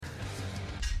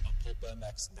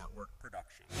PulpMX Network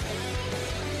production.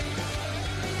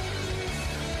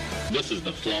 This is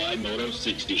the Fly Moto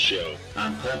 60 Show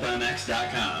on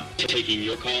PulpMX.com. Taking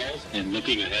your calls and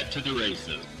looking ahead to the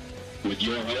races. With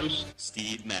your host,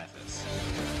 Steve Matthes.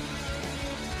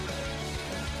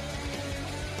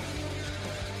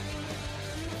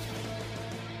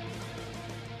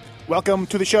 Welcome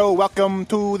to the show. Welcome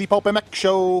to the PulpMX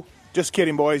Show. Just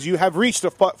kidding, boys. You have reached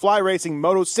the Fly Racing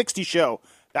Moto 60 Show.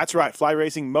 That's right, Fly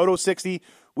Racing Moto 60.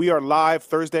 We are live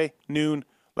Thursday, noon.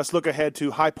 Let's look ahead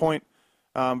to High Point.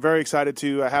 I'm very excited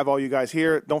to have all you guys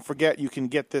here. Don't forget, you can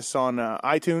get this on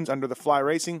iTunes under the Fly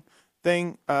Racing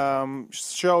thing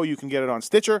show. You can get it on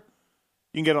Stitcher.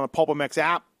 You can get it on the PulpMX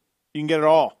app. You can get it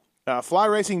all. Fly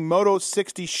Racing Moto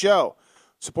 60 Show.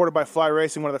 Supported by Fly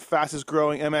Racing, one of the fastest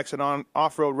growing MX and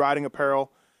off-road riding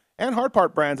apparel and hard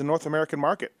part brands in the North American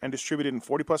market, and distributed in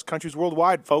 40-plus countries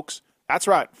worldwide, folks. That's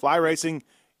right, Fly Racing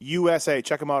USA.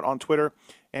 Check them out on Twitter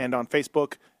and on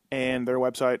Facebook and their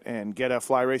website, and get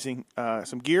Fly Racing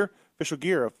some gear, official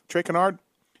gear of Trey Kennard,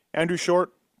 Andrew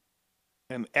Short,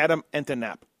 and Adam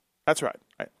Entenap. That's right.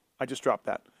 I just dropped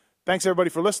that. Thanks,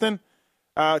 everybody, for listening.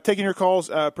 Taking your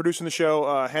calls, producing the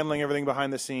show, handling everything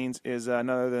behind the scenes is none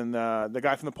other than the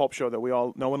guy from the Pulp Show that we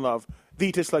all know and love,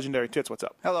 the Tits Legendary. Tits, what's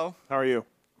up? Hello. How are you?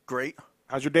 Great.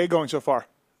 How's your day going so far?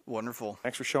 Wonderful.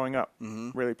 Thanks for showing up.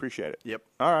 Mm-hmm. Really appreciate it. Yep.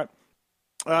 All right.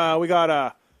 We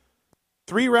got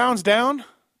 3 rounds down,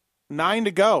 9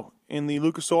 to go in the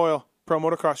Lucas Oil Pro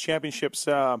Motocross Championships.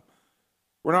 We're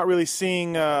not really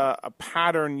seeing a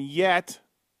pattern yet.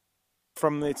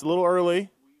 It's a little early.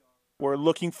 We're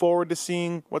looking forward to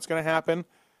seeing what's going to happen.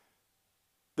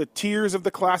 The tiers of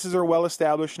the classes are well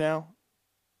established now.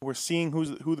 We're seeing who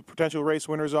the potential race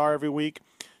winners are every week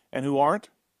and who aren't.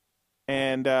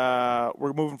 And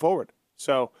we're moving forward.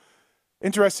 So,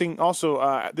 interesting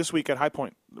also this week at High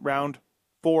Point, round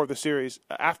 4 of the series.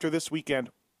 After this weekend,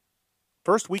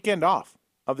 first weekend off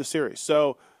of the series.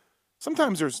 So,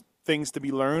 sometimes there's things to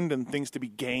be learned and things to be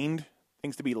gained,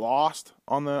 things to be lost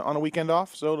on a weekend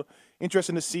off. So,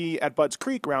 interesting to see at Budds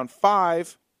Creek, round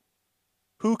 5,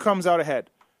 who comes out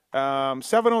ahead.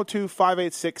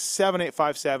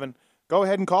 702-586-7857. Go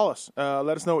ahead and call us.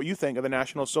 Let us know what you think of the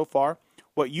Nationals so far,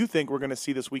 what you think we're going to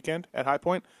see this weekend at High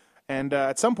Point. And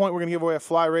at some point, we're going to give away a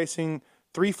Fly Racing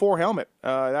 3-4 helmet.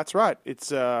 That's right.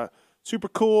 It's a super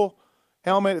cool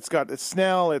helmet. It's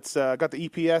Snell. It's got the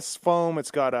EPS foam.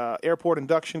 It's got airport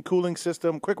induction cooling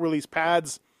system, quick release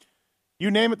pads. You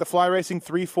name it, the Fly Racing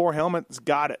 3-4 helmet's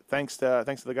got it. Thanks to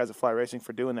the guys at Fly Racing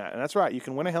for doing that. And that's right, you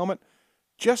can win a helmet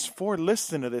just for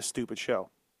listening to this stupid show.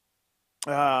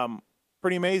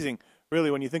 Pretty amazing,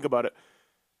 really, when you think about it.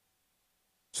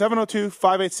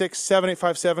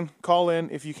 702-586-7857. Call in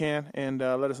if you can and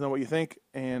let us know what you think.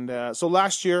 And so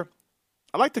last year,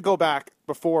 I like to go back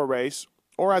before a race,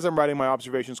 or as I'm writing my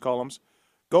observations columns,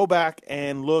 go back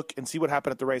and look and see what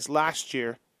happened at the race last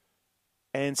year,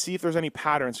 and see if there's any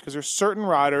patterns, because there's certain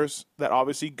riders that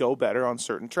obviously go better on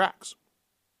certain tracks.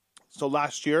 So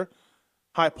last year,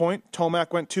 High Point,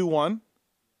 Tomac went 2-1.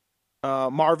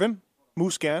 Marvin,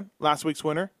 Muscan, last week's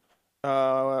winner,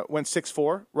 went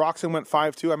 6-4. Roxon went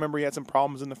 5-2. I remember he had some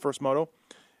problems in the first moto.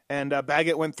 And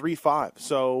Baggett went 3-5.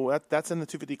 So that's in the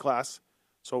 250 class.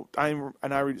 So I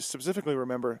specifically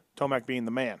remember Tomac being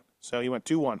the man. So he went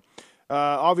 2-1.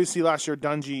 Obviously last year,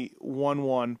 Dungey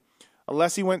 1-1.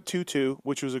 Alessi went 2-2,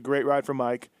 which was a great ride for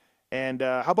Mike. And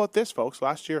how about this, folks?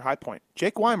 Last year, High Point.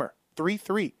 Jake Weimer,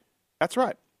 3-3. That's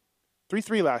right.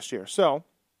 3-3 last year. So,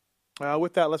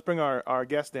 with that, let's bring our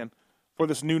guest in for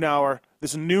this noon hour,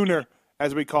 this nooner,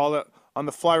 as we call it, on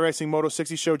the Fly Racing Moto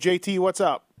 60 Show. JT, what's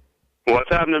up? What's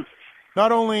happening?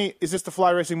 Not only is this the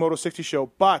Fly Racing Moto 60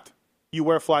 Show, but you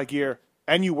wear fly gear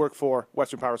and you work for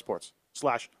Western Power Sports /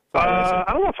 Fly Racing. I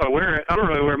don't know if I wear it. I don't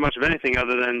really wear much of anything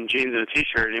other than jeans and a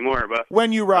T-shirt anymore. But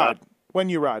when you ride.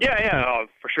 Yeah,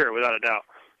 for sure, without a doubt.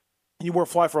 You wore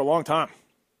fly for a long time.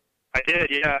 I did,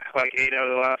 yeah, like 8 out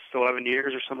of the last 11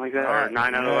 years or something like that, or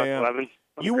 9 out of the last 11.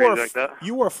 You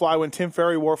wore fly when Tim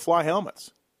Ferry wore fly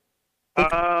helmets.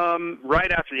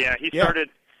 Right after, he started,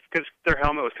 because their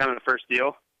helmet was kind of the first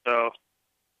deal. So,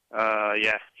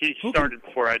 he started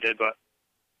before I did, but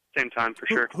same time for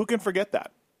sure. Who can forget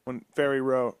that? When Ferry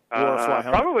wore a fly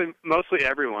helmet? Probably mostly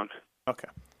everyone. Okay.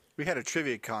 We had a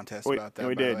trivia contest about that.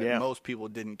 We did, yeah. Most people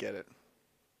didn't get it.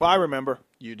 Well, I remember.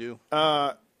 You do.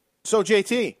 So,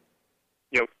 JT.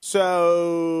 Yep.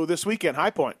 So, this weekend, High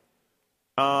Point.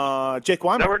 Jake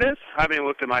Weimer. Is that where it is? I haven't even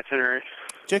looked at my itinerary.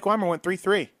 Jake Weimer went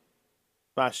 3-3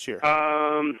 last year.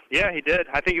 Yeah, he did.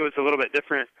 I think it was a little bit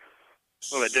different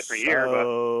year,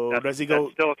 but that's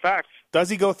still a fact. Does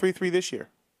he go 3-3 this year?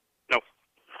 No.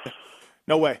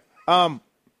 No way.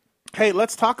 Hey,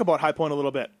 let's talk about High Point a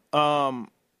little bit.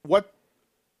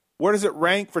 Where does it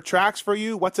rank for tracks for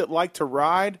you? What's it like to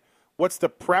ride? What's the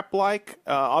prep like?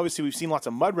 Obviously, we've seen lots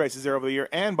of mud races there over the year.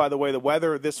 And, by the way, the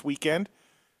weather this weekend,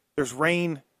 there's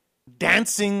rain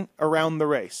dancing around the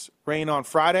race. Rain on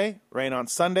Friday, rain on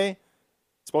Sunday.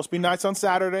 It's supposed to be nice on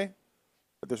Saturday,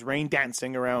 but there's rain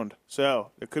dancing around. So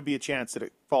there could be a chance that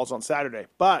it falls on Saturday.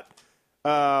 But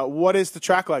what is the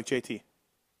track like, JT?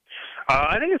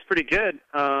 I think it's pretty good.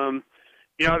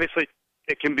 Obviously,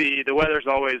 it can be, the weather's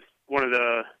always one of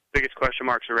the biggest question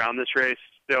marks around this race.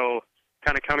 Still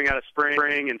kind of coming out of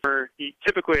spring, and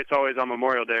typically it's always on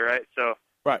Memorial Day, right? So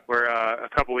right. We're a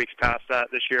couple weeks past that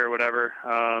this year or whatever.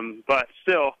 But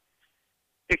still,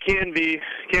 it can be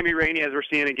rainy as we're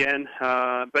seeing again.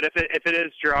 But if it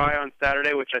is dry on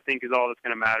Saturday, which I think is all that's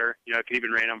going to matter, it can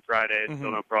even rain on Friday. It's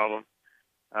still no problem.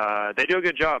 They do a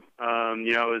good job. It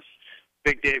was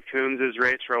Big Dave Coombs'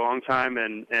 race for a long time,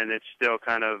 and it's still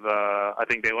kind of I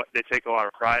think they take a lot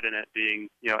of pride in it being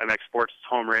MX Sports'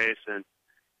 home race, and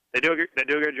they do a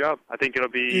good job. I think it'll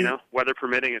be weather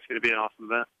permitting, it's going to be an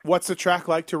awesome event. What's the track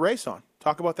like to race on?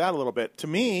 Talk about that a little bit. To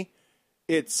me,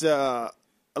 it's a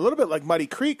little bit like Muddy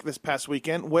Creek this past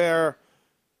weekend, where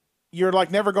you're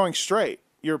like never going straight.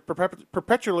 You're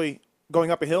perpetually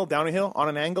going up a hill, down a hill, on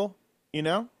an angle.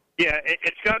 Yeah,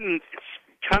 it's kind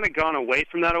of gone away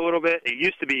from that a little bit. It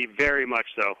used to be very much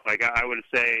so. Like I would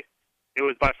say, it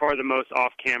was by far the most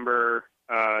off-camber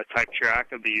type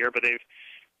track of the year. But they've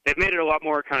made it a lot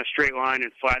more kind of straight line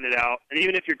and flattened it out. And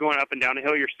even if you're going up and down a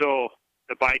hill,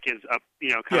 the bike is up,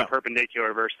 kind of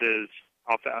perpendicular versus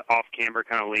off-camber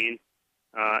kind of lean.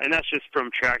 And that's just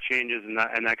from track changes and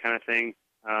that kind of thing.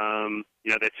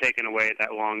 They've taken away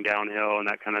that long downhill and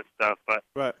that kind of stuff. But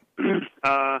right.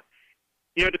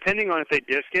 Depending on if they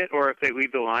disc it or if they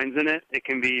leave the lines in it, it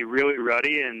can be really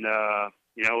ruddy and,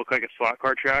 look like a slot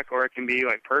car track, or it can be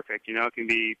like perfect. It can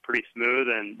be pretty smooth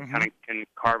and kind of can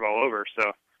carve all over.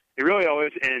 So it really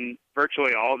always, and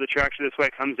virtually all of the tracks this way,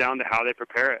 comes down to how they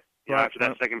prepare it. After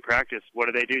that second practice, what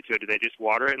do they do to it? Do they just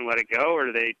water it and let it go, or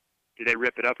do they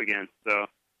rip it up again? So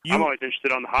I'm always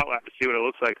interested on the hot lap to see what it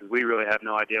looks like, because we really have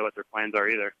no idea what their plans are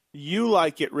either. You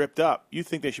like it ripped up. You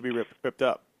think they should be ripped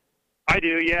up. I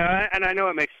do, yeah, and I know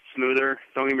it makes it smoother,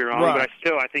 don't get me wrong, but I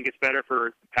think it's better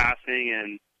for passing,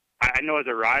 and I know as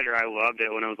a rider I loved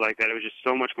it when it was like that. It was just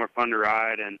so much more fun to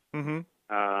ride, and so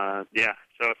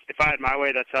if I had my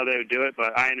way, that's how they would do it,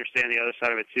 but I understand the other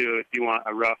side of it too. If you want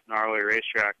a rough, gnarly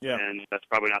racetrack, then that's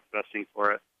probably not the best thing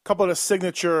for it. A couple of the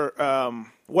signature,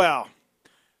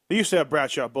 they used to have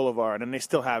Bradshaw Boulevard, and they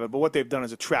still have it, but what they've done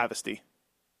is a travesty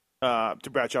to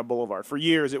Bradshaw Boulevard. For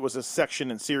years, it was a section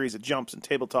and series of jumps and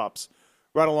tabletops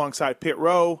right alongside Pit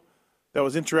Row that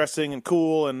was interesting and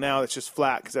cool, and now it's just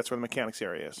flat because that's where the mechanics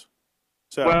area is.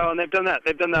 So, and they've done that.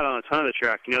 They've done that on a ton of the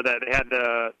track. That they had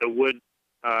the wood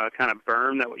kind of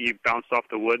berm that you bounced off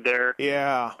the wood there.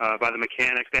 Yeah. By the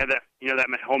mechanics, they had that. That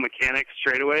whole mechanics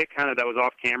straightaway kind of that was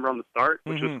off camber on the start,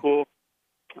 which was cool.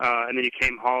 And then you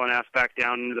came hauling ass back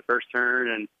down into the first turn,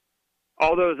 and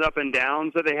all those up and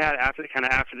downs that they had after the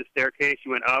staircase,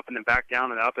 you went up and then back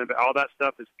down and up, and all that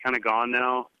stuff is kind of gone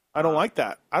now. I don't like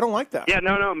that. Yeah,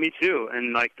 no, me too.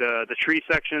 And like the tree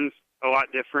section's a lot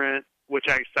different, which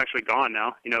is actually gone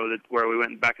now. Where we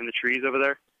went back in the trees over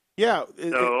there. Yeah.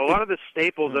 So a lot of the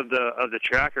staples of the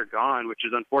track are gone, which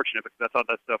is unfortunate because I thought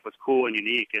that stuff was cool and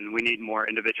unique, and we need more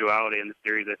individuality in the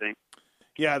series, I think.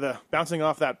 Yeah, the bouncing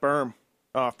off that berm,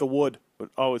 off the wood,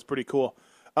 was pretty cool.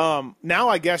 Now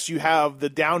I guess you have the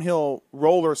downhill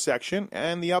roller section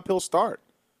and the uphill start.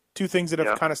 Two things that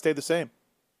have kind of stayed the same.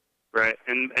 Right,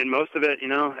 and most of it,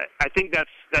 I think that's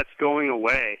going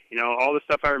away. All the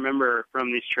stuff I remember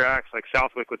from these tracks, like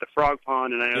Southwick with the frog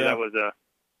pond, and I know that was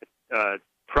a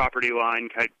property line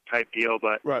type deal,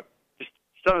 but just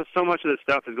so much of this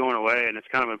stuff is going away, and it's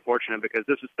kind of unfortunate because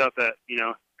this is stuff that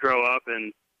grow up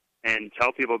and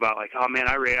tell people about. Like, oh man,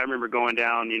 I remember going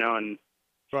down, and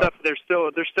stuff. There's still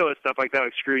is stuff like that,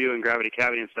 like Screw You and Gravity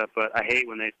Cavity and stuff. But I hate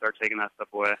when they start taking that stuff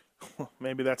away.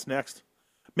 Maybe that's next.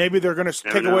 Maybe they're going to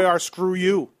take away our Screw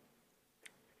You.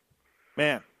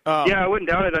 Man. Yeah, I wouldn't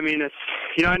doubt it. I mean, it's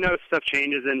I know stuff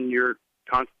changes and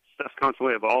stuff's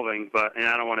constantly evolving, and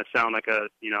I don't want to sound like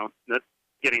not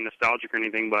getting nostalgic or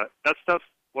anything, but that stuff's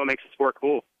what makes the sport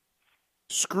cool.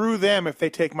 Screw them if they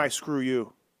take my Screw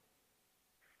You.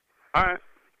 All right.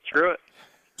 Screw it.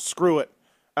 Screw it.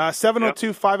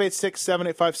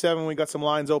 702-586-7857. We got some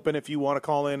lines open if you want to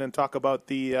call in and talk about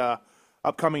the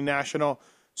upcoming national.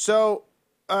 So,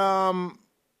 no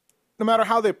matter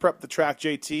how they prep the track,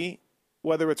 JT,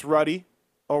 whether it's ruddy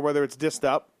or whether it's dissed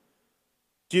up,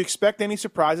 do you expect any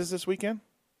surprises this weekend?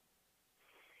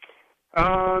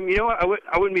 You know what?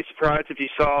 I wouldn't be surprised if you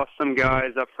saw some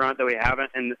guys up front that we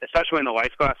haven't, and especially in the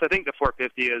lights class. I think the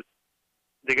 450 is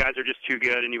the guys are just too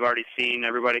good, and you've already seen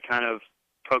everybody kind of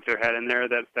poke their head in there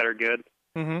that are good.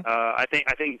 Mm-hmm. I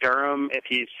think Durham, if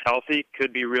he's healthy,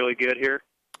 could be really good here.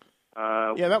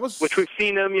 That was which we've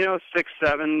seen him,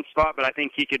 6-7 spot, but I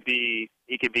think he could be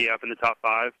up in the top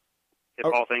 5 if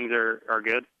all things are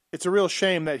good. It's a real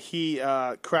shame that he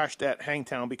crashed at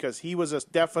Hangtown because he was a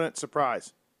definite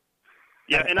surprise.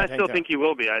 Yeah, and I still think he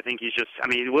will be. I think he's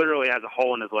he literally has a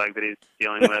hole in his leg that he's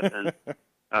dealing with, and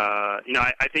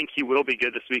I think he will be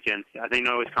good this weekend. I think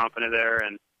he's confident there,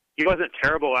 and he wasn't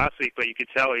terrible last week, but you could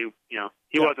tell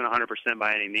he wasn't 100%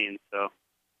 by any means. So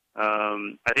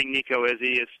I think Nico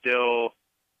Izzy is still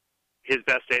his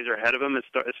best days are ahead of him as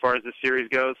far as the series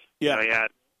goes. Yeah, he had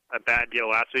a bad deal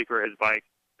last week where his bike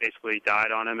basically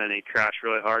died on him and he crashed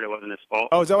really hard. It wasn't his fault.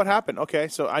 Oh, is that what happened? Okay,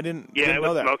 so I didn't. Yeah, didn't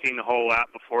know that. It was smoking the whole lap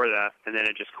before that, and then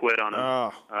it just quit on him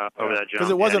over that jump.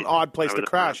 Because it was an odd place to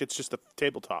crash. It's just a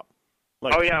tabletop.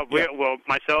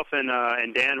 Myself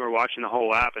and Dan were watching the whole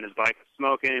lap, and his bike was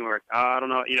smoking. And we're like, I don't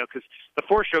know, because the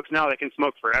 4-strokes now they can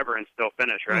smoke forever and still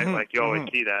finish, right? Mm-hmm. Like you always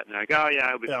see that, and like, oh yeah,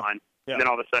 it'll be fine. Yeah. And then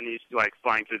all of a sudden he's like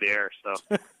flying through the air. So,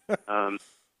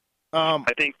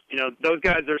 I think those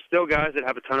guys are still guys that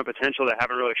have a ton of potential that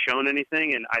haven't really shown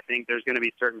anything, and I think there's going to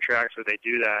be certain tracks where they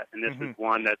do that, and this is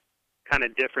one that's kind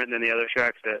of different than the other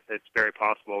tracks. That it's very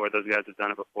possible where those guys have done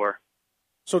it before.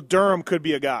 So Durham could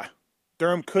be a guy.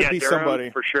 Durham could be Durham, somebody.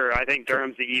 For sure. I think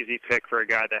Durham's the easy pick for a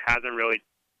guy that hasn't really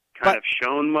kind of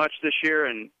shown much this year,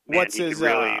 and he could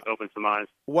really open some eyes.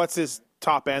 What's his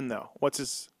top end, though? What's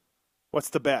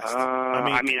the best?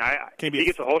 If he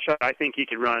gets a whole shot, I think he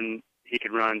could run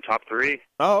top 3.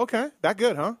 Oh, okay. That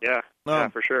good, huh? Yeah, yeah,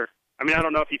 for sure. I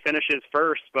don't know if he finishes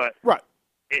first, but right.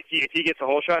 If he gets a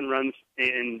whole shot and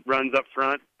runs up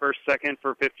front first, second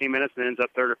for 15 minutes and ends up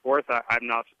third or 4th, I'm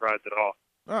not surprised at all.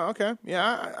 Oh, okay.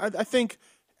 Yeah, I think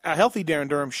a healthy Darren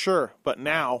Durham, sure, but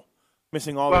now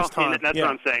missing all this time. That's what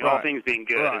I'm saying. Right. All things being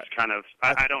good, it's kind of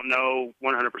I don't know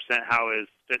 100% how his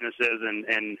fitness is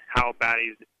and how bad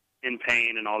he's in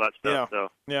pain and all that stuff. Yeah.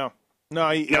 So yeah. No,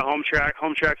 home tracks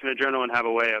and adrenaline have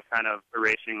a way of kind of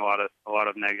erasing a lot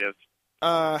of negatives.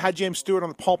 Had James Stewart on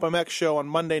the Pulp MX show on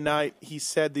Monday night. He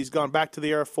said he's gone back to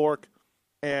the Air Fork,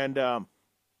 and I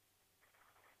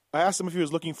asked him if he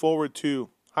was looking forward to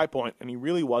High Point, and he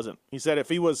really wasn't. He said if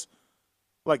he was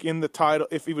like in the title,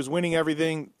 if he was winning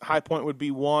everything, High Point would be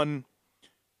one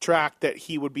track that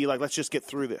he would be like, let's just get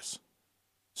through this.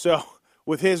 So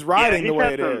with his riding the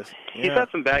way it is, he's had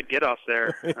some bad get-offs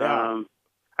there. Yeah.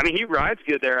 He rides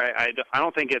good there. I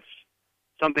don't think it's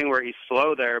something where he's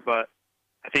slow there, but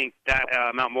I think that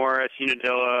Mount Morris,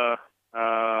 Unadilla,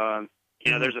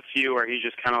 there's a few where he's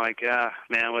just kind of like,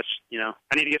 man,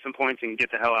 I need to get some points and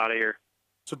get the hell out of here.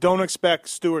 So don't expect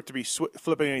Stewart to be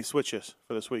flipping any switches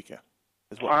for this weekend.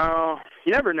 Well,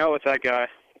 you never know with that guy.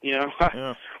 Yeah.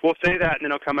 We'll say that, and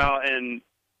then he'll come out and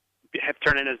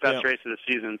turn in his best race of the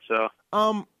season.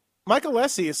 So, Michael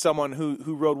Lessie is someone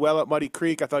who rode well at Muddy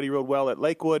Creek. I thought he rode well at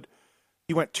Lakewood.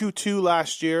 He went 2-2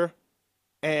 last year,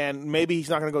 and maybe he's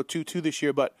not going to go 2-2 this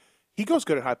year, but he goes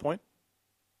good at High Point.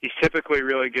 He's typically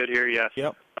really good here, yes.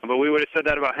 Yep. But we would have said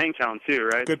that about Hangtown too,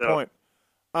 right? Good point.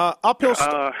 Uphill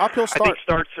start. I think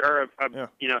starts are,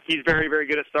 he's very, very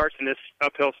good at starts, and this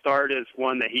uphill start is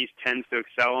one that he tends to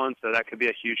excel on, so that could be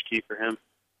a huge key for him.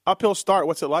 Uphill start,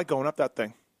 what's it like going up that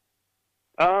thing?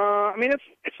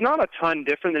 It's not a ton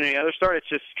different than any other start. It's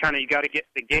just kind of you got to get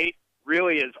the gate.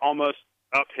 Really, is almost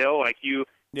uphill. Like you,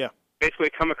 basically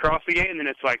come across the gate, and then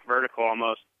it's like vertical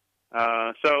almost.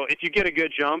 So if you get a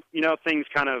good jump, things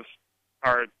kind of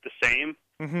are the same.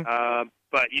 Mm-hmm.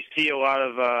 But you see a lot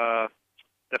of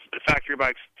the factory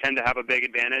bikes tend to have a big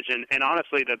advantage, and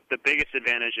honestly, the biggest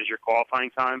advantage is your qualifying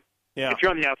time. Yeah. If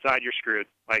you're on the outside, you're screwed.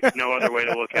 Like no other way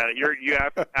to look at it. You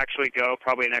have to actually go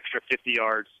probably an extra 50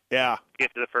 yards. Yeah. To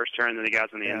get to the first turn than the guys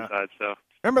on the inside. So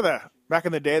remember that back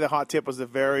in the day, the hot tip was the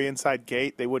very inside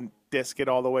gate. They wouldn't disc it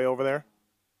all the way over there.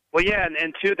 Well, yeah,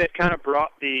 and two, they've kind of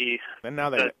brought the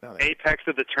apex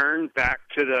of the turn back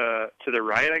to the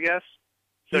right, I guess.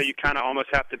 So you kind of almost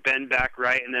have to bend back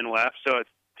right and then left. So it's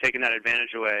taking that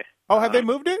advantage away. Oh, have they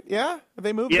moved it? Yeah, have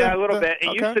they moved it? Yeah, a little bit.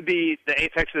 It used to be the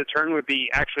apex of the turn would be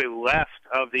actually left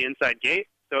of the inside gate.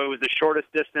 So it was the shortest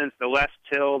distance, the less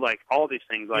till, like all these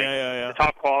things, like the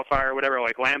top qualifier, whatever.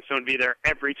 Like Lamson would be there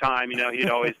every time. He'd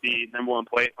always be number one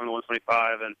plate on the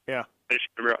 125, and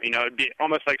it'd be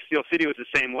almost like Steel City was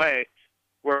the same way,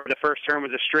 where the first turn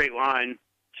was a straight line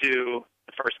to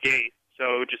the first gate.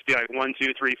 So it would just be like 1,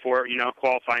 2, 3, 4,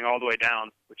 qualifying all the way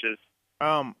down, which is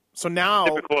So now,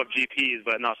 typical of GPs,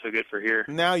 but not so good for here.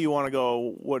 Now you want to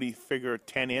go? What do you figure?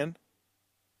 10 in?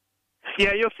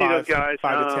 Yeah, you'll see those guys.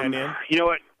 5 to 10 in. You know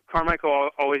what Carmichael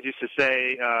always used to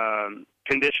say: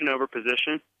 condition over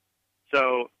position.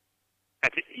 So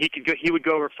he would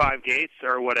go over 5 gates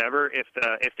or whatever if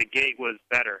the gate was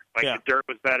better, like the dirt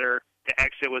was better, the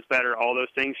exit was better, all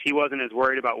those things. He wasn't as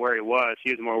worried about where he was.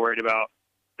 He was more worried about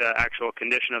the actual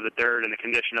condition of the dirt and the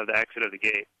condition of the exit of the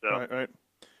gate. So, right.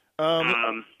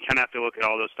 kind of have to look at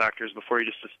all those factors before you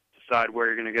just decide where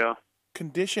you're going to go.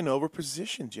 Condition over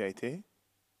position, JT.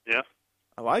 Yeah,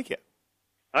 I like it.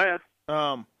 Oh yeah.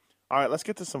 All right, let's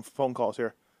get to some phone calls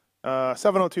here.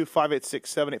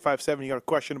 702-586-7857. You got a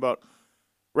question about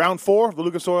Round 4 of the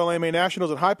Lucas Oil AMA Nationals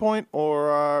at High Point,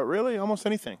 or really almost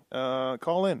anything?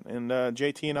 Call in, and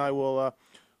JT and I will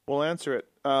answer it.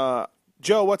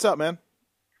 Joe, what's up, man?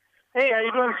 Hey, how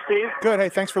you doing, Steve? Good. Hey,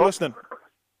 thanks for listening.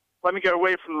 Let me get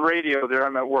away from the radio there.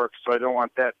 I'm at work, so I don't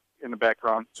want that in the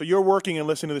background. So you're working and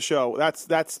listening to the show. That's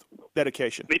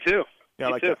dedication. Me too. Yeah, Me I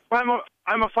like too. that.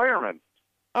 I'm a fireman.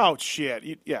 Oh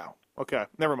shit! Yeah. Okay.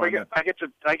 Never mind. I get to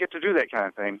do that kind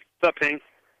of thing. What's up, Ping?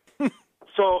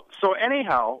 So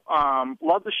anyhow,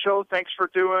 love the show. Thanks for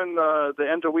doing the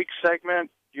end of week segment.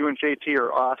 You and JT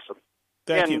are awesome.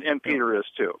 Thank you. And Peter is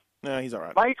too. Yeah, he's all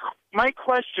right. My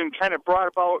question kind of brought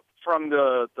about from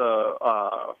the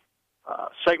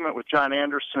segment with John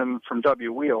Anderson from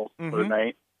W Wheel for the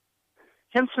night.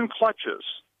 Hinson clutches.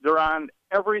 They're on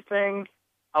everything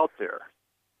out there.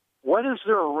 What is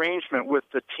their arrangement with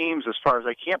the teams as far as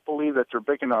I can't believe that they're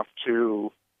big enough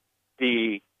to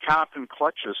be comping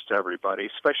clutches to everybody,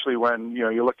 especially when,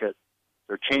 you look at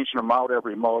they're changing them out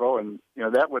every moto, and,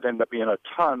 that would end up being a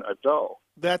ton of dough.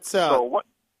 That's so what?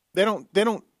 They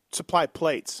don't supply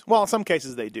plates. Well, in some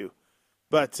cases they do.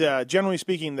 But generally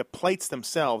speaking, the plates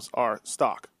themselves are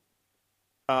stock.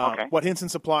 Okay. What Hinson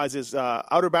supplies is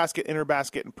outer basket, inner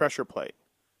basket, and pressure plate.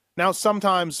 Now,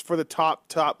 sometimes for the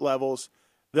top levels,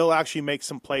 they'll actually make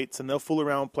some plates, and they'll fool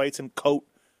around with plates and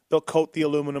they'll coat the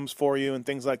aluminums for you and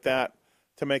things like that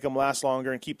to make them last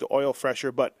longer and keep the oil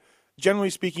fresher. But generally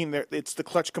speaking, it's the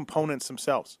clutch components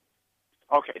themselves.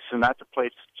 Okay, so not the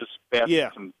plates, just baskets. Yeah,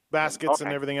 baskets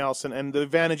and everything else. And the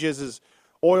advantage is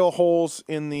oil holes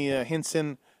in the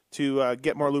Hinson to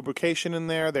get more lubrication in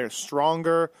there. They're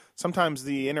stronger. Sometimes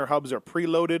the inner hubs are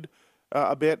preloaded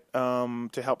a bit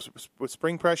to help with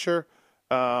spring pressure.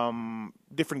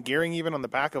 Different gearing even on the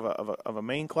back of a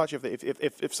main clutch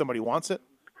if somebody wants it.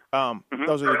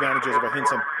 Those are the advantages of a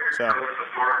Hinson. So,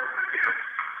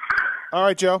 all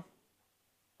right, Joe.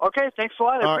 Okay, thanks a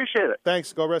lot. I appreciate it.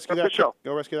 Thanks. Go rescue that cat.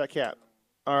 Go rescue that cat.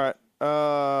 All right.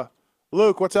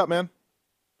 Luke, what's up, man?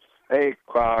 Hey,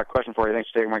 question for you. Thanks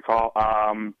for taking my call.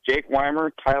 Jake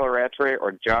Weimer, Tyler Rattray,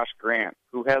 or Josh Grant?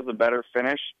 Who has the better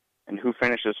finish, and who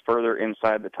finishes further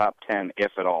inside the top 10,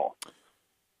 if at all?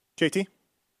 JT?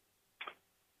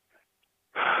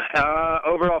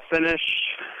 Overall finish,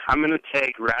 I'm going to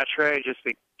take Rattray, just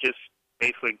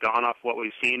basically gone off what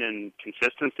we've seen in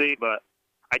consistency, but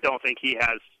I don't think he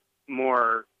has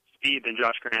more speed than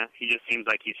Josh Grant. He just seems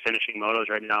like he's finishing motos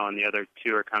right now, and the other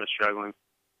two are kind of struggling.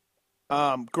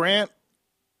 Grant,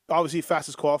 obviously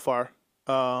fastest qualifier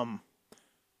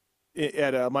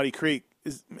at Muddy Creek,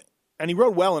 and he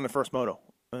rode well in the first moto.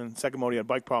 And second moto, he had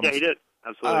bike problems. Yeah, he did.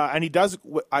 Absolutely. And he does.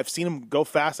 I've seen him go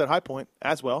fast at High Point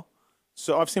as well.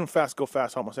 So I've seen him go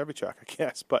fast almost every track, I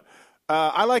guess. But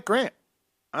I like Grant.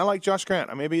 I like Josh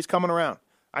Grant. Maybe he's coming around.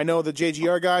 I know the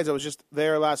JGR guys, I was just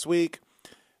there last week.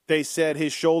 They said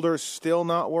his shoulder's still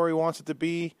not where he wants it to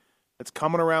be. It's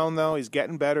coming around, though. He's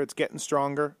getting better. It's getting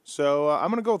stronger. So I'm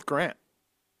going to go with Grant.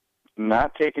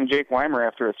 Not taking Jake Weimer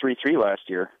after a 3-3 last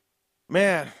year.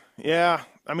 Man, yeah.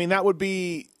 That would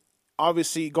be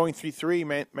obviously going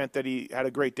 3-3 meant that he had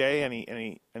a great day and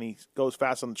he goes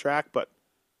fast on the track. But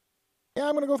yeah,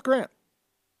 I'm going to go with Grant.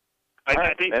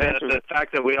 I think that the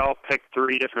fact that we all picked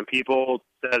 3 different people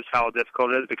says how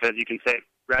difficult it is, because you can say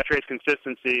Rattray's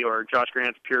consistency or Josh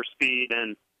Grant's pure speed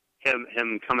and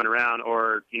him coming around,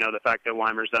 or the fact that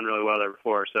Weimer's done really well there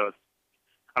before. So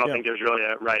I don't think there's really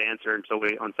a right answer until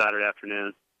on Saturday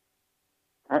afternoon.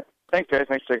 All right. Thanks, guys.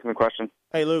 Thanks for taking the question.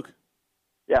 Hey, Luke.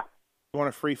 Yeah. You want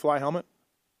a free fly helmet?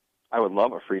 I would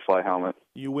love a free fly helmet.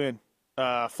 You win.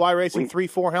 Fly Racing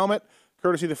 3-4 helmet,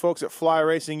 courtesy of the folks at Fly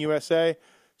Racing USA.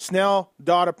 Snell,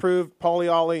 DOT approved,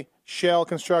 polyalloy shell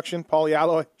construction,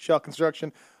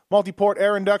 multi-port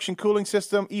air induction cooling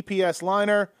system, EPS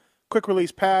liner, quick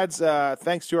release pads.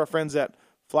 Thanks to our friends at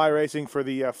Fly Racing for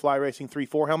the Fly Racing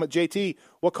 3-4 helmet. JT,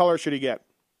 what color should he get?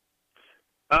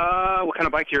 What kind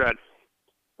of bike do you ride?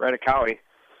 Ride a Cowie.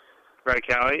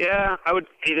 Radicale. Yeah, I would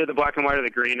either the black and white or the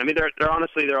green. I mean, they're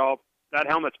honestly, they're all, that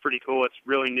helmet's pretty cool. It's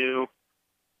really new.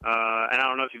 And I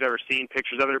don't know if you've ever seen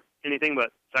pictures of it or anything, but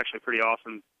it's actually pretty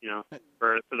awesome. You know,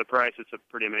 for the price, it's a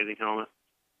pretty amazing helmet.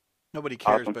 Nobody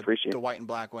cares, Awesome. but Appreciate the it. white and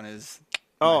black one is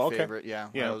Oh, my okay. favorite. Yeah,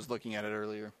 Yeah. I was looking at it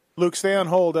earlier. Luke, stay on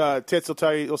hold. Tits will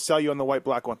tell you. He'll sell you on the white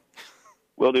black one.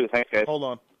 Will do. Thanks, guys. Hold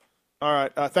on. All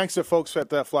right. Thanks to folks at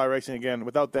Fly Racing again.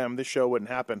 Without them, this show wouldn't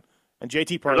happen. And JT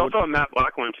There's probably also a matte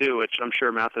black one too, which I'm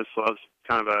sure Matthes loves.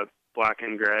 Kind of a black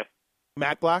and gray.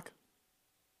 Matte black.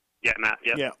 Yeah, Matt.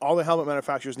 Yeah. Yeah. All the helmet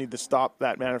manufacturers need to stop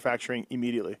that manufacturing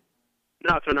immediately.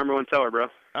 No, it's our number one seller, bro.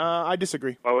 I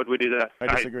disagree. Why would we do that?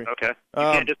 I disagree. Okay. You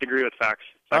can't disagree with facts.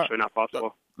 It's actually not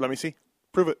possible. Let me see.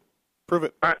 Prove it. Prove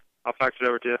it. All right. I'll fax it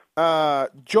over to you.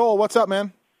 Joel, what's up,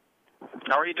 man?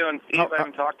 How are you doing, Steve? I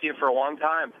haven't talked to you for a long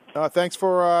time. Thanks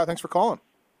for calling.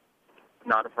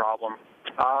 Not a problem.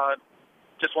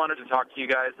 Just wanted to talk to you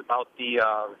guys about the,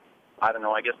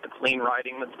 I guess the clean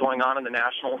riding that's going on in the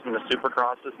Nationals and the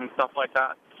Supercrosses and stuff like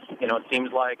that. You know, it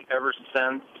seems like ever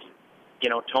since,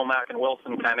 Tomac and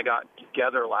Wilson kind of got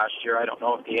together last year, I don't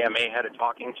know if the AMA had a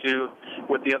talking to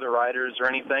with the other riders or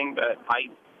anything, but I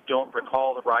don't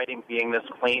recall the riding being this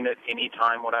clean at any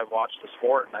time when I've watched the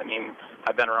sport. I mean,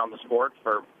 I've been around the sport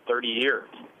for 30 years.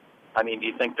 I mean, do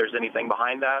you think there's anything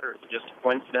behind that, or is it just a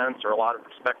coincidence, or a lot of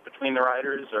respect between the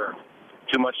riders, or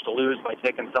too much to lose by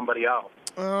taking somebody out?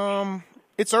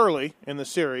 It's early in the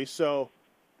series, so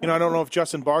I don't know if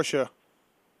Justin Barcia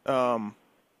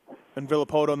and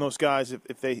Villapoto and those guys,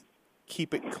 if they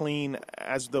keep it clean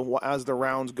as the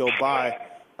rounds go by.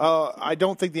 I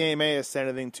don't think the AMA has said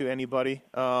anything to anybody.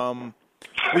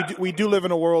 We do live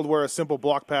in a world where a simple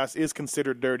block pass is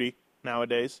considered dirty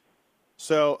nowadays.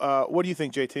 So, what do you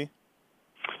think, JT?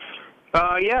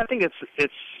 Yeah, I think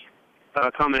it's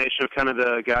a combination of kind of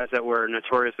the guys that were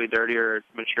notoriously dirty are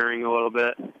maturing a little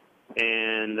bit,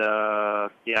 and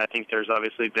I think there's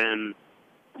obviously been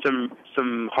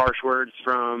some harsh words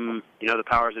from the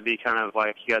powers that be, kind of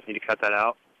like, you guys need to cut that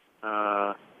out.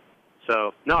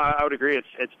 So no, I would agree.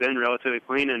 It's been relatively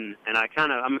clean, and I'm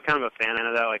kind of a fan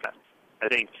of that. Like, I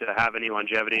think to have any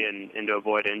longevity and to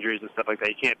avoid injuries and stuff like that,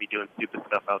 you can't be doing stupid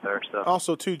stuff out there. So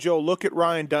also too, Joe, look at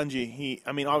Ryan Dungey.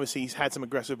 Obviously he's had some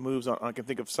aggressive moves. I can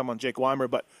think of someone, Jake Weimer,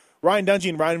 but Ryan Dungey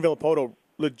and Ryan Villapoto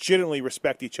legitimately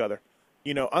respect each other.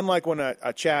 Unlike when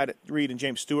a Chad Reed and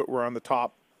James Stewart were on the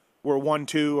top, were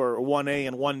 1-2 or 1A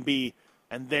and 1B,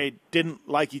 and they didn't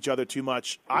like each other too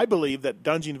much. I believe that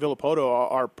Dungey and Villapoto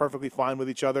are perfectly fine with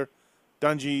each other.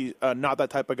 Dungey, not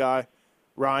that type of guy.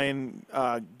 Ryan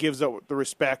gives up the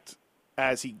respect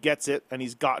as he gets it, and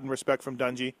he's gotten respect from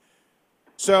Dungey.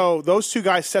 So those two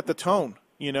guys set the tone.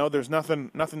 There's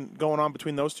nothing going on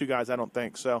between those two guys, I don't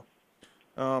think. So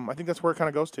I think that's where it kind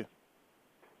of goes to.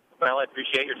 Well, I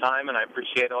appreciate your time, and I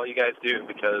appreciate all you guys do,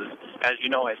 because, as you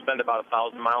know, I spend about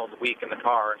 1,000 miles a week in the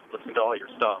car and listen to all your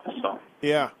stuff. So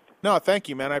yeah, no, thank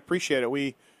you, man. I appreciate it.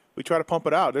 We try to pump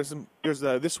it out. There's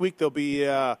this week there'll be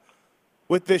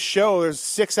with this show. There's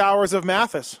 6 hours of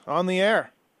Matthes on the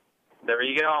air. There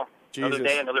you go. Jesus. Another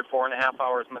day, another 4.5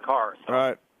 hours in the car.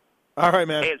 So. All right,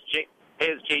 man. Hey,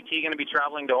 is JT going to be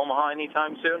traveling to Omaha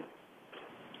anytime soon?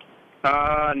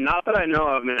 Not that I know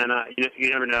of, man.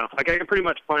 You never know. Like, I can pretty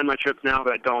much plan my trips now,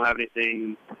 but I don't have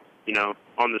anything,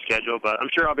 on the schedule. But I'm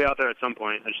sure I'll be out there at some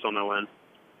point. I just don't know when.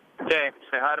 Okay,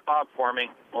 say hi to Bob for me.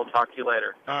 We'll talk to you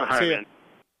later. All right, see man.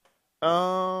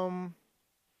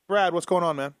 Brad, what's going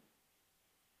on, man?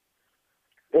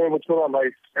 Hey, what's going on,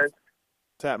 Mike? What's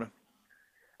happening?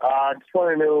 I just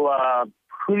want to know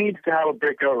who needs to have a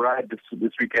breakout ride this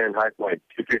weekend in High Point,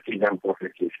 250 and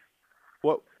 450.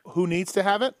 What? Who needs to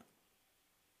have it?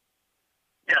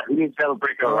 Yeah, who needs to have a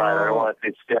breakout ride? I don't want to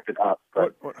say step it up,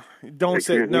 but don't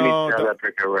say who needs to have that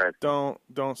breakout ride? Don't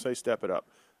say step it up.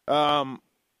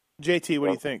 JT, what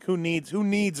do you think? Who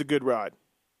needs a good ride?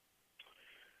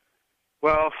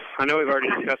 Well, I know we've already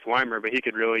discussed Weimer, but he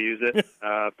could really use it.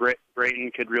 Brayton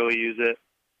could really use it.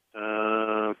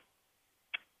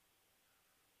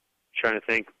 Trying to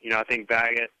think. I think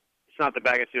Baggett. It's not that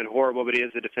Baggett's doing horrible, but he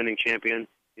is a defending champion.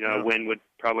 A win would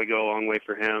probably go a long way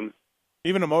for him.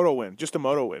 Even a moto win, just a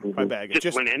moto win by Baggett.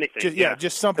 Just win anything.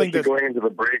 Just something to going into the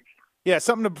break. Yeah,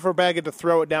 something for Baggett to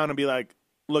throw it down and be like,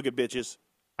 "Look at bitches,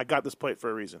 I got this plate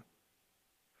for a reason."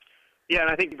 Yeah,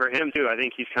 and I think for him too. I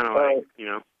think he's kind of like,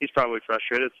 he's probably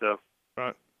frustrated. So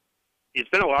right, it's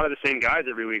been a lot of the same guys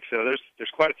every week. So there's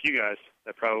quite a few guys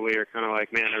that probably are kind of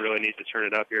like, man, I really need to turn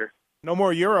it up here. No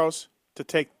more Euros to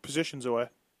take positions away.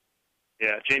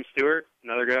 Yeah, James Stewart,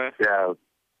 another guy.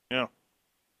 Yeah.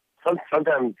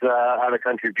 Sometimes out of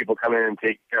country people come in and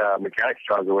take mechanics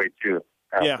jobs away too.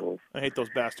 Assholes. Yeah, I hate those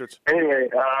bastards. Anyway,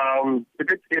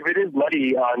 if it is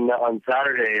muddy on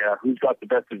Saturday, who's got the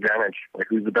best advantage? Like,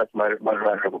 who's the best mud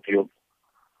rider on the field?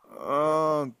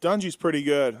 Dungy's pretty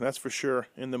good, that's for sure,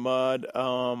 in the mud.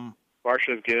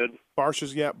 Barsha's good.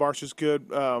 Barsha's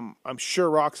good. I'm sure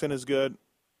Roxon is good.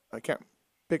 I can't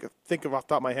think of off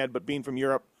the top of my head, but being from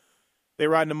Europe, they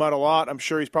ride in the mud a lot. I'm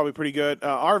sure he's probably pretty good.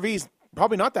 RV's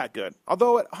probably not that good.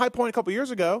 Although at High Point a couple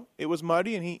years ago, it was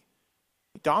muddy, and he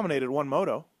dominated one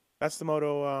moto. That's the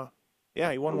moto.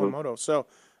 He won one moto. So,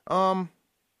 I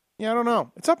don't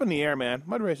know. It's up in the air, man.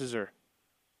 Mud races are.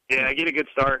 Yeah, get a good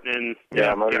start, and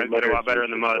mud get a lot better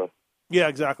in the mud. Yeah,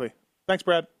 exactly. Thanks,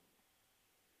 Brad.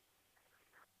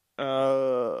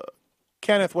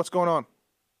 Kenneth, what's going on?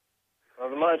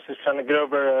 Not much. Just trying to get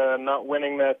over not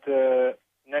winning that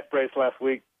neck brace last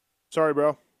week. Sorry,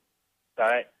 bro. All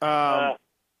right.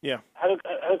 Yeah. I had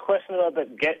a question about the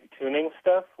Get tuning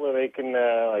stuff, where they can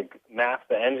map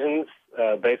the engines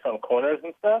based on corners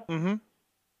and stuff. Mm-hmm.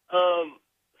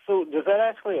 So does that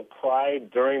actually apply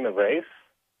during the race?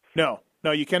 No,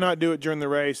 you cannot do it during the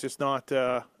race. It's not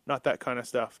that kind of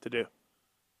stuff to do.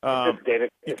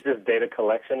 It's just data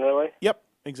collection, really. Yep,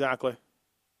 exactly.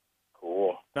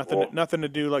 Cool. Nothing to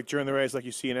do like during the race, like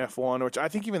you see in F1, which I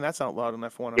think even that's outlawed in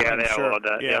F1. Yeah, they outlawed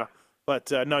that. Yeah.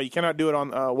 But no, you cannot do it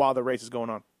on while the race is going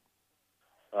on.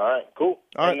 All right, cool.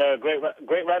 All right. And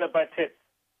great write-up by Tits.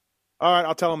 All right,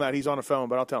 I'll tell him that. He's on the phone,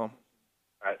 but I'll tell him.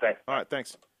 All right, thanks. All right,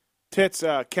 thanks. Tits,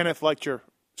 Kenneth liked your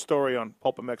story on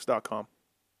pulpmx.com.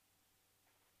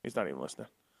 He's not even listening.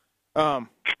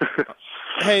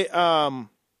 Hey,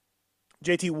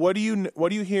 JT, what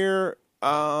do you hear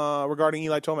regarding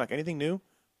Eli Tomac? Anything new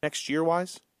next year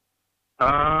wise?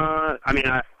 I've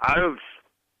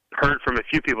heard from a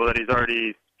few people that he's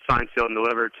already signed, sealed, and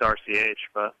delivered to RCH.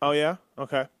 But oh yeah,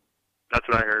 okay, that's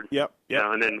what I heard. Yep.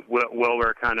 And then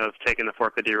Wilbur kind of taking the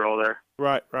Fork of D role there.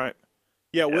 Right.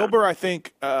 Yeah, Wilbur, I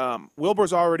think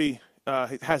Wilbur's already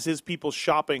has his people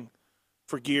shopping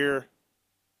for gear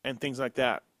and things like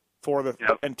that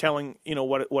and telling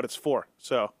what it's for.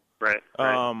 So right.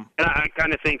 And I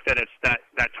kind of think that it's that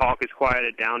talk is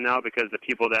quieted down now because the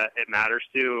people that it matters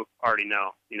to already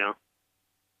know.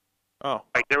 Oh,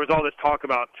 like there was all this talk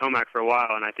about Tomac for a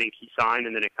while, and I think he signed,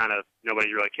 and then it kind of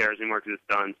nobody really cares anymore because it's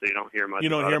done, so you don't hear much. You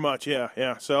don't hear much,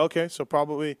 yeah. So okay, so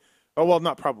probably. Oh well,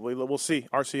 not probably. We'll see.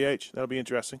 RCH, that'll be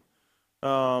interesting.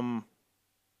 What are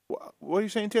you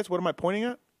saying, Tits? What am I pointing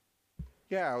at?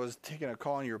 Yeah, I was taking a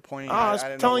call and you were pointing. I was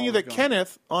telling you that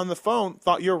Kenneth on the phone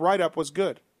thought your write-up was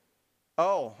good.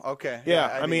 Oh, okay.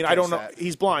 Yeah, I don't know. That.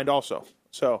 He's blind also,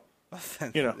 so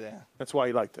that's why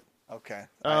he liked it. Okay,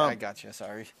 I got you.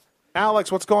 Sorry.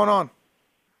 Alex, what's going on?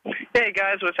 Hey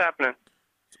guys, what's happening?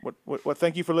 What?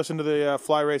 Thank you for listening to the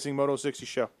Fly Racing Moto 60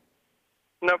 show.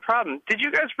 No problem. Did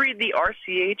you guys read the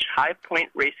RCH High Point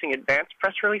Racing Advanced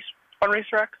press release on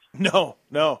RacerX? No.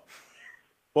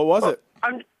 What was it?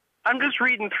 I'm just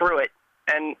reading through it,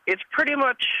 and it's pretty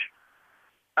much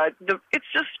it's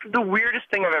just the weirdest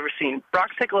thing I've ever seen. Brock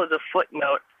Tickle is a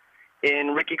footnote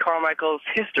in Ricky Carmichael's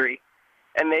history,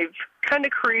 and they've kind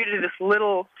of created this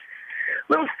little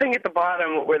thing at the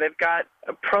bottom where they've got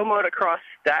a promo across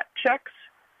stat checks.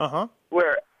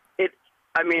 Where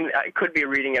I could be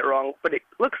reading it wrong, but it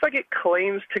looks like it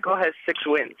claims Tickle has 6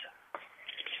 wins.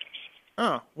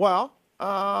 Oh, well,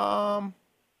 no,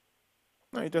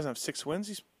 he doesn't have 6 wins.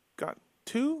 He's got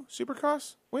 2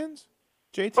 Supercross wins.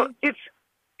 JT? Well,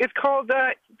 it's called,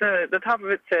 the top of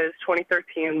it says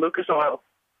 2013 Lucas Oil,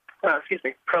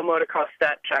 promo across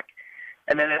stat check.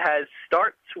 And then it has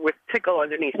starts with Tickle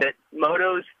underneath it,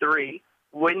 motos 3,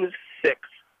 wins 6,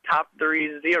 top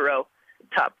 3 0,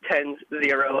 top 10s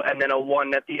 0, and then a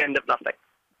 1 at the end of nothing.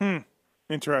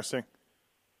 Interesting.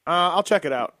 I'll check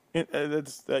it out. I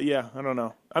don't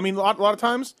know. I mean, a lot of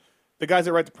times the guys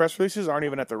that write the press releases aren't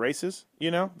even at the races.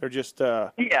 They're just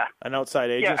an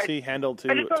outside agency handled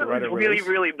to I just thought write it a was release.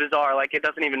 really, really bizarre. Like it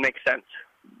doesn't even make sense.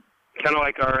 Kind of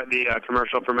like the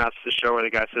commercial for Matthes' show where the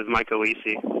guy says Mike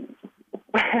Alisi.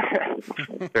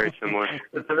 Very similar.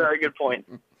 That's a very good point.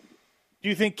 Do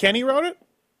you think Kenny wrote it?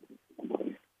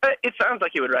 It sounds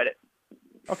like he would write it.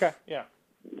 Okay, yeah.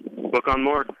 Book on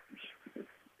more.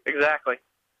 Exactly.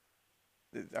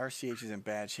 The RCH is in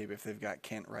bad shape if they've got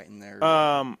Kent writing their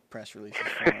press releases.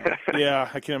 Yeah,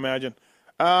 I can imagine.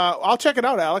 I'll check it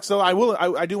out, Alex. So I will.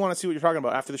 I do want to see what you're talking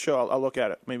about after the show. I'll look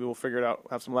at it. Maybe we'll figure it out.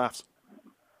 Have some laughs.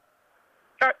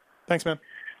 All right. Thanks, man.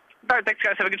 All right, thanks,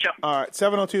 guys. Have a good show. All right,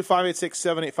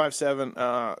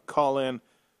 702-586-7857. Call in.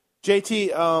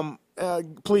 JT,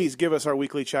 please give us our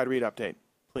weekly Chad Reed update,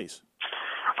 please.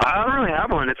 I don't really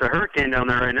have one. It's a hurricane down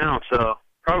there right now, so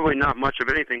probably not much of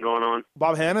anything going on.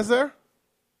 Bob Hanna's there?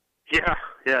 Yeah,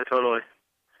 totally.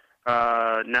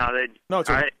 Now they, no,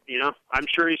 I'm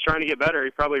sure he's trying to get better.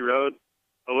 He probably rode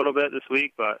a little bit this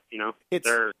week, but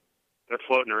they're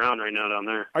floating around right now down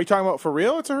there. Are you talking about for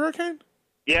real? It's a hurricane?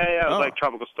 Yeah, it was like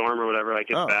tropical storm or whatever. Like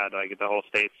it's bad. Like the whole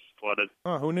state's flooded.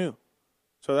 Oh, who knew?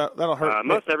 So that'll hurt.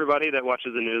 Most everybody that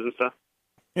watches the news and stuff.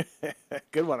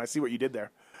 Good one. I see what you did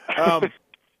there.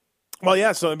 Well,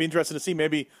 yeah. So it'd be interesting to see.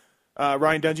 Maybe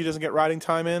Ryan Dungey doesn't get riding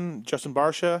time in. Justin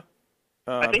Barcia.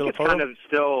 I think it's kind of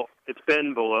still. It's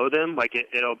been below them. Like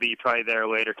it'll be probably there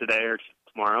later today or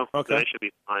tomorrow. Okay. So they should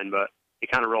be fine. But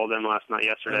it kind of rolled in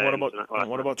yesterday. And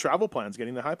what about travel plans?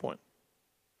 Getting the High Point.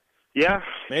 Yeah,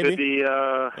 maybe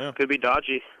could be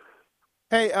dodgy.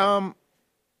 Hey, we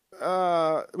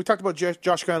talked about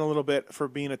Josh Grant a little bit for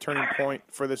being a turning point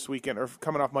for this weekend, or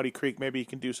coming off Muddy Creek. Maybe he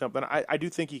can do something. I do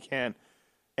think he can,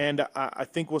 and I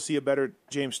think we'll see a better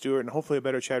James Stewart and hopefully a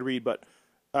better Chad Reed. But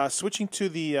switching to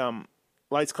the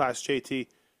lights class, JT,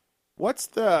 what's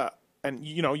the and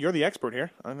you're the expert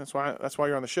here, and that's why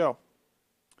you're on the show.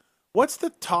 What's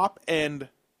the top end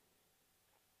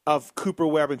of Cooper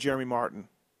Webb and Jeremy Martin?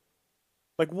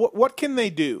 Like, what can they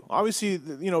do? Obviously,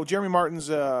 Jeremy Martin's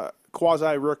a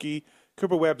quasi-rookie.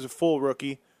 Cooper Webb's a full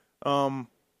rookie.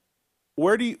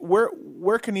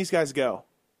 Where can these guys go?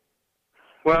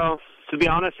 Well, to be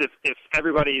honest, if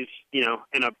everybody's,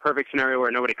 in a perfect scenario where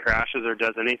nobody crashes or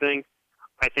does anything,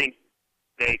 I think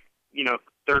they,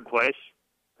 third place.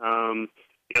 The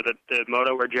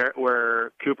moto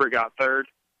where Cooper got third,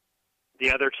 the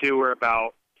other two were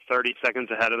about 30 seconds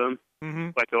ahead of him. Mm-hmm.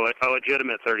 Like a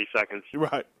legitimate 30 seconds.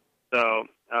 Right. So,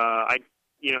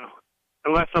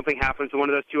 unless something happens to one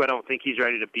of those two, I don't think he's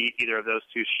ready to beat either of those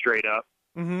two straight up.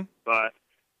 Mm-hmm. But,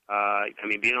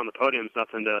 being on the podium is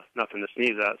nothing to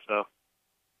sneeze at. So,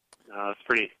 it's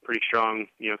pretty strong,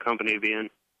 company to be in.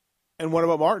 And what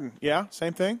about Martin? Yeah,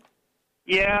 same thing?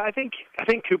 Yeah, I think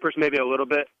Cooper's maybe a little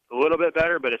bit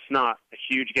better, but it's not a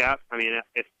huge gap. I mean,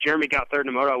 if Jeremy got third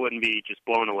in the moto, I wouldn't be just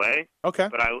blown away. Okay.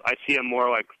 But I see him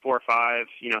more like 4 or 5,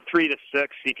 3 to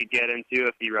 6 he could get into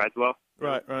if he rides well.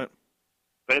 Right. But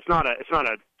it's not a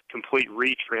complete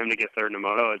reach for him to get third in the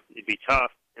moto. It'd be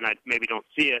tough, and I maybe don't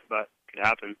see it, but it could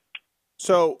happen.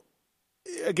 So,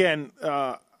 again,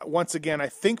 once again, I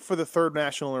think for the third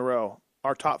national in a row,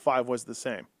 our top 5 was the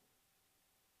same.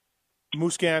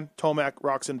 Musquin, Tomac,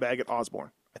 Roczen, Baggett,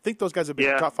 Osborne. I think those guys have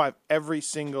been top 5 every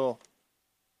single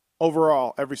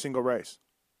race.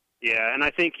 Yeah, and I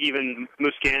think even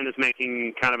Musquin is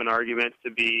making kind of an argument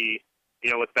to be,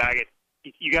 with Baggett,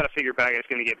 you got to figure Baggett's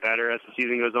going to get better as the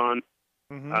season goes on.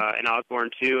 Mm-hmm. And Osborne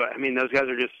too. I mean, those guys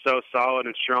are just so solid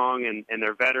and strong, and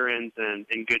they're veterans and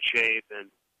in good shape, and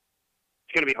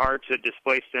it's going to be hard to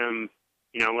displace them,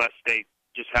 unless they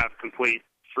just have complete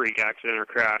freak accident or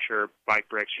crash or bike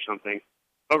breaks or something.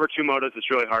 Over 2 motos, it's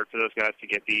really hard for those guys to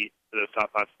get beat to those top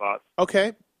 5 spots.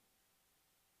 Okay.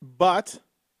 But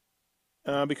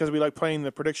because we like playing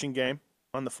the prediction game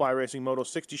on the Fly Racing Moto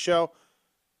 60 show,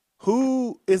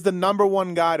 who is the number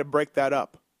one guy to break that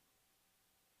up?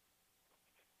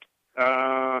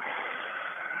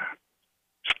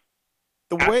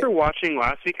 After watching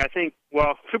last week, I think,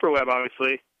 Cooper Webb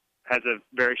obviously has a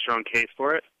very strong case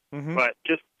for it. Mm-hmm. But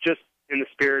just in the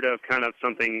spirit of kind of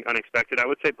something unexpected, I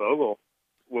would say Bogle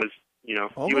was, he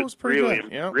was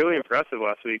really impressive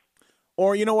last week.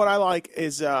 Or, what I like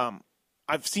is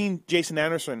I've seen Jason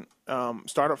Anderson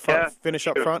start up front, finish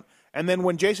up front, and then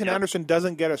when Jason Anderson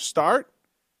doesn't get a start,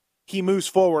 he moves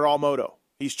forward all moto.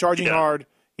 He's charging hard.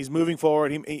 He's moving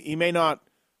forward. He may not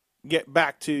get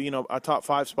back to a top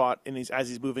 5 spot as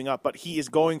he's moving up, but he is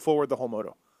going forward the whole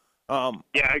moto.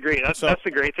 Yeah, I agree. That's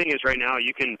the great thing is right now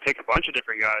you can pick a bunch of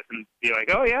different guys and be like,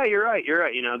 oh yeah, you're right.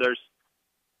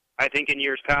 I think in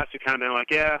years past we've kind of been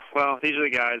like, yeah, well, these are the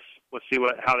guys. Let's see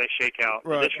how they shake out.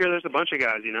 Right. This year there's a bunch of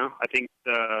guys. I think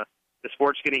the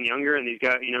sport's getting younger, and these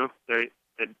guys, the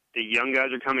young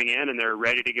guys are coming in and they're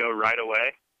ready to go right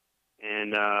away,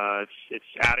 and it's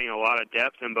adding a lot of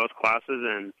depth in both classes,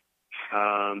 and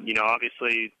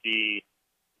obviously the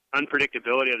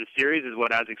unpredictability of the series is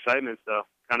what adds excitement. So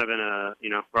kind of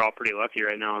we're all pretty lucky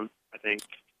right now, I think.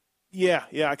 Yeah,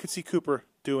 I could see Cooper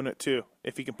doing it too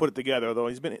if he can put it together. Although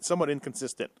he's been somewhat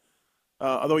inconsistent.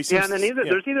 Although he seems, and then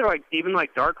there's even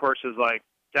dark horses like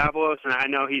Davalos, and I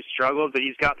know he's struggled, but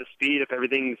he's got the speed if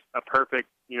everything's a perfect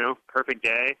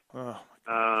day. Oh my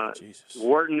God, Jesus.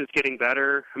 Wharton is getting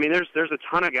better. I mean, there's a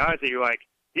ton of guys that you're like,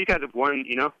 these guys have won.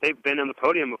 They've been on the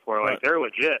podium before. Like they're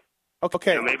legit.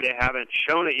 Okay. Maybe they haven't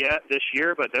shown it yet this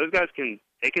year, but those guys can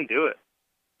do it.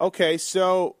 Okay,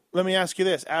 so let me ask you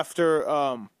this: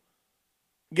 after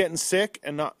getting sick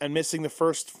and missing the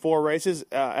first 4 races,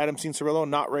 Adam Cianciarillo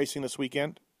not racing this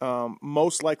weekend.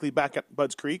 most likely back at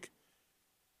Budds Creek.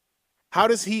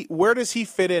 Where does he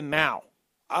fit in now?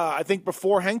 I think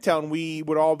before Hangtown, we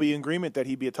would all be in agreement that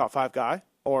he'd be a top 5 guy,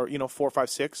 or 4, 5,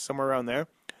 6, somewhere around there.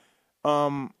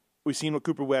 We've seen what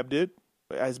Cooper Webb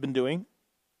has been doing.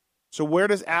 So where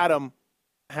does Adam,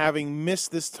 having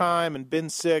missed this time and been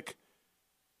sick,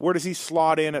 where does he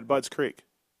slot in at Budds Creek?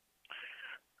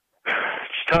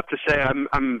 It's tough to say.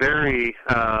 I'm very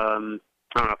I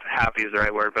don't know if happy is the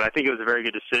right word, but I think it was a very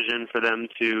good decision for them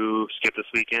to skip this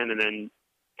weekend and then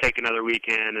take another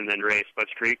weekend and then race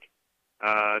Budds Creek.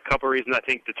 A couple of reasons. I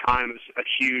think the time is a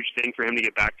huge thing for him to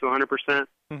get back to 100%.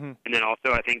 Mm-hmm. And then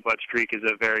also I think Budds Creek is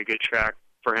a very good track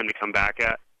for him to come back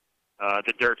at.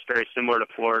 The dirt's very similar to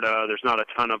Florida. There's not a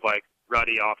ton of like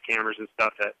ruddy off cameras and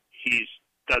stuff that he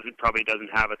probably doesn't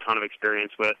have a ton of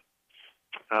experience with.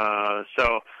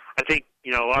 So I think,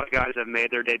 a lot of guys have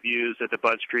made their debuts at the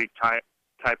Budds Creek type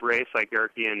race, like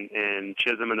Gerke and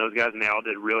Chisholm and those guys, and they all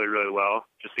did really, really well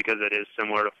just because it is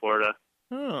similar to Florida.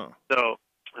 Oh. So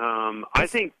I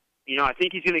think he's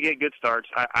going to get good starts.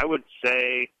 I would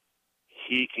say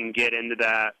he can get into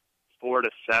that 4 to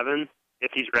 7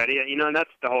 if he's ready. And that's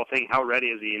the whole thing. How ready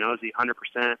is he? Is he 100%?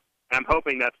 And I'm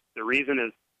hoping that's the reason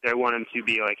is they want him to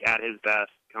be like at his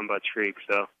best come Budds Creek.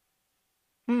 So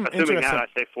assuming that, I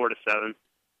say 4 to 7.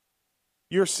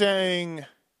 You're saying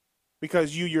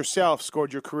because you yourself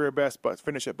scored your career best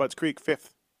finish at Budds Creek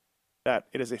 5th, that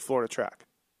it is a Florida track.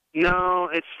 No,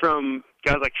 it's from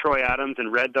guys like Troy Adams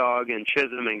and Red Dog and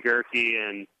Chisholm and Gerke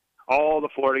and all the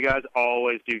Florida guys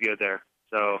always do good there.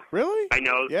 So really, I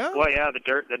know. Yeah. Well, yeah, the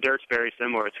dirt's very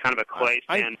similar. It's kind of a clay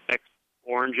sand mix,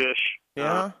 orangish.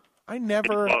 Yeah, I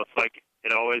never. It's like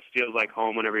it always feels like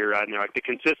home whenever you're riding there. Like the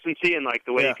consistency and like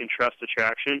the way you can trust the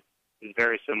traction is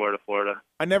very similar to Florida.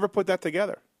 I never put that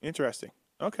together. Interesting.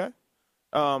 Okay.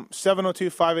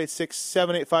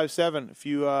 702-586-7857 if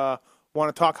you want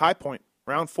to talk High Point.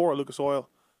 Round 4 Lucas Oil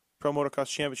Pro Motocross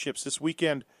Championships this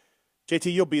weekend.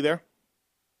 JT, you'll be there.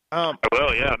 I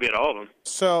will, yeah. I'll be at all of them.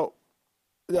 So,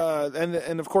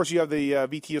 and of course you have the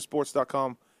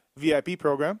VTOsports.com VIP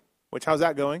program, how's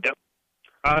that going? Yep.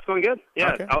 It's going good.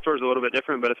 Yeah, okay. Outdoors a little bit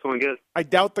different, but it's going good. I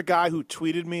doubt the guy who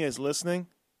tweeted me is listening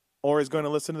or is going to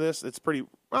listen to this. It's pretty,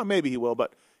 well, maybe he will,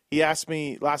 but he asked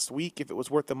me last week if it was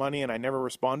worth the money, and I never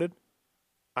responded.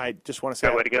 I just want to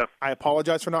say way to go. I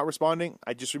apologize for not responding.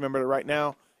 I just remembered it right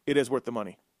now. It is worth the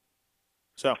money.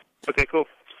 So okay, cool.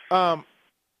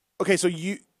 Okay, so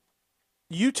you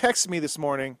texted me this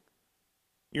morning.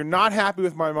 You're not happy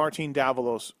with my Martin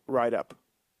Davalos write-up.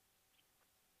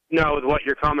 No, with what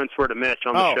your comments were to Mitch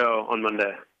on the show on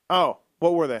Monday. Oh,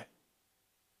 what were they?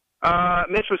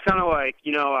 Mitch was kind of like,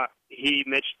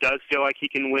 Mitch does feel like he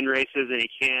can win races and he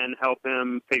can help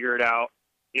him figure it out.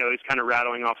 He's kind of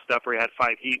rattling off stuff where he had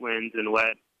 5 heat wins and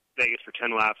led Vegas for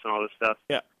 10 laps and all this stuff.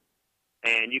 Yeah.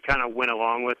 And you kind of went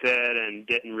along with it and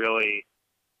didn't really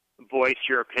voice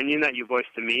your opinion that you voice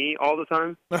to me all the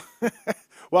time.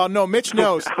 Well, no, Mitch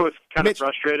knows. I was kind of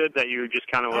frustrated that you were just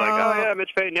kind of like, oh yeah,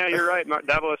 Mitch Payton, yeah, you're right.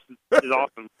 Davalos is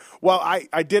awesome. Well,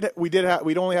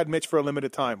 we'd only had Mitch for a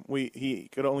limited time. He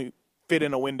could only fit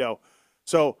in a window.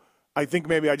 So I think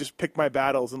maybe I just picked my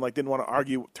battles and didn't want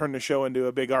to turn the show into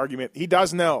a big argument. He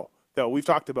does know, though. We've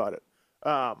talked about it.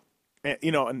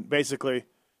 And basically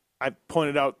I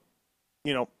pointed out,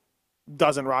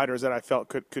 dozen riders that I felt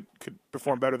could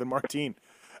perform better than Martin.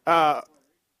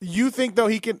 You think though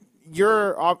he can?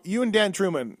 You and Dan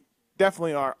Truman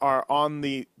definitely are on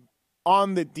the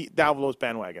Davalos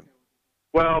bandwagon.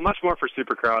 Well, much more for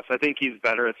Supercross. I think he's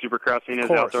better at Supercross than he is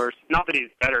outdoors. Not that he's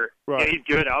better. Right. Yeah, he's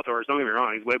good outdoors. Don't get me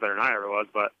wrong. He's way better than I ever was.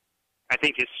 But I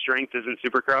think his strength is in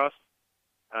Supercross.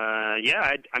 I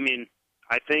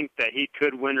think that he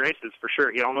could win races for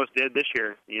sure. He almost did this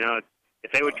year.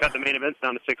 If they would cut the main events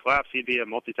down to 6 laps, he'd be a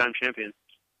multi-time champion.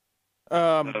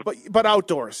 But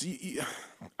outdoors,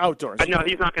 outdoors. But no,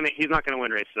 he's not going to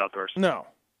win races outdoors. No,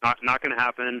 not going to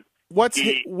happen. Where do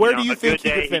you think he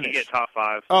could finish? He could get top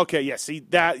 5. Okay, yeah. See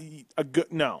that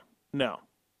no,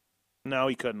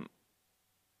 he couldn't.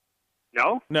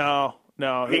 No.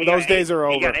 Those days are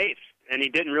over. He got 8th, and he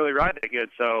didn't really ride that good.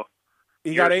 So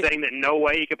you're saying that no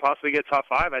way he could possibly get top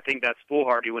 5. I think that's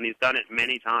foolhardy when he's done it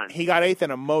many times. He got 8th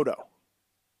in a moto.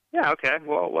 Yeah. Okay.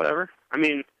 Well, whatever. I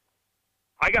mean,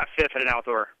 I got 5th at an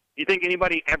outdoor. You think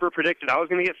anybody ever predicted I was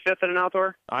going to get 5th at an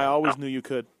outdoor? I always knew you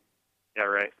could. Yeah.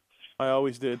 Right. I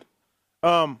always did.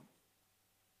 I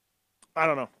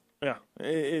don't know. Yeah,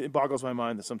 it boggles my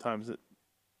mind that sometimes it.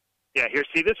 Yeah,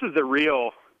 see, this is the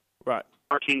real right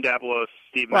Martin Davalos,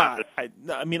 Steve Matthes. He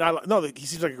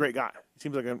seems like a great guy. He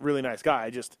seems like a really nice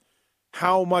guy. Just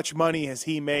how much money has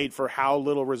he made for how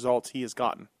little results he has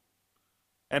gotten?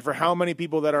 and for how many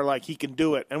people that are like, he can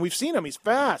do it. And we've seen him. He's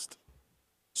fast.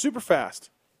 Super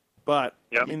fast. But,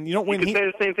 Yep. I mean, you don't win. You could say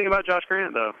the same thing about Josh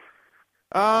Grant, though.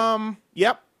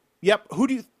 Yep. Who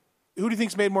do you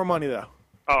think's made more money, though?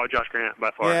 Oh, Josh Grant, by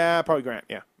far. Yeah, probably Grant.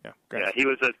 Yeah. Grant. Yeah, he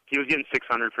was getting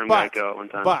 $600 from Geico at one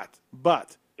time.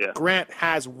 But yeah. Grant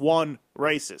has won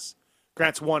races.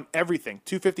 Grant's won everything.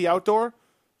 250 outdoor,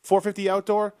 450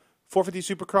 outdoor,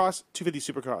 450 Supercross,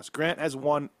 250 Supercross. Grant has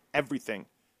won everything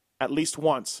at least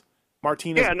once.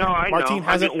 Martin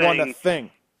hasn't won a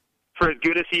thing. For as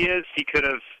good as he is, he could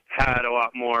have had a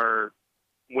lot more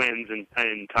wins and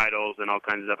titles and all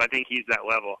kinds of stuff. I think he's that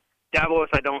level. Davalos,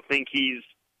 I don't think he's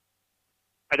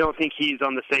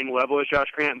on the same level as Josh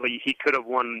Grant, but he could have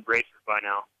won races by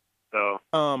now. So,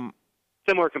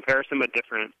 similar comparison, but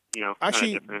different.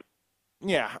 Actually, different.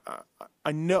 Yeah,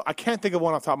 I know. I can't think of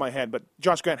one off the top of my head, but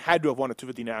Josh Grant had to have won a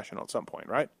 250 National at some point,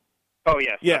 right? Oh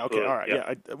yes. Yeah. Absolutely. Okay. All right.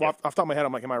 Yep. Yeah. Off the top of my head,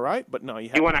 I'm like, am I right? But no,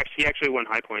 he actually won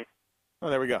High Point. Oh,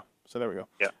 there we go. So there we go.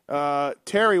 Yeah.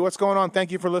 Terry, what's going on?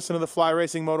 Thank you for listening to the Fly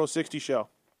Racing Moto 60 show.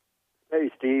 Hey,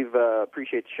 Steve.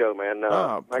 Appreciate the show, man.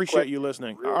 Appreciate you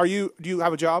listening. Do you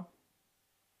have a job?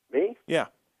 Me? Yeah.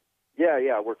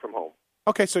 Yeah. I work from home.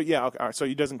 Okay. So yeah. Okay, all right. So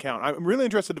it doesn't count. I'm really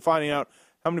interested in finding out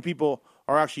how many people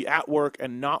are actually at work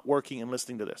and not working and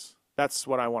listening to this. That's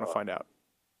what I want to find out.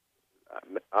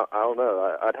 I don't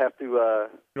know. I'd have to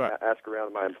Right. ask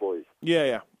around my employees.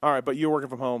 Yeah. All right. But you're working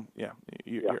from home. Yeah.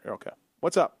 You're okay.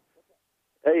 What's up?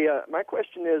 Hey, my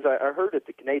question is, I heard at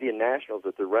the Canadian Nationals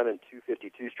that they're running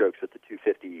 252 strokes at the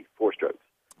 250 4-strokes.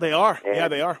 They are. And yeah,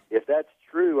 they are. If that's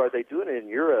true, are they doing it in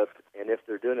Europe? And if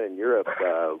they're doing it in Europe,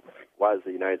 why is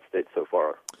the United States so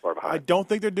far behind? I don't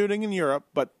think they're doing it in Europe,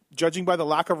 but judging by the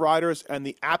lack of riders and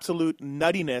the absolute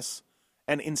nuttiness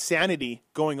and insanity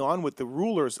going on with the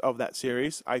rulers of that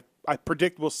series, I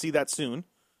predict we'll see that soon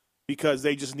because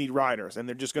they just need riders, and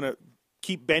they're just going to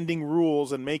keep bending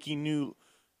rules and making new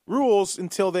rules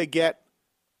until they get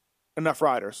enough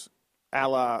riders,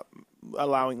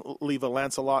 allowing Leva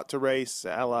Lancelot to race,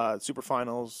 Super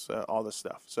Finals, all this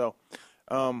stuff. So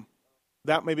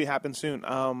that maybe happen soon.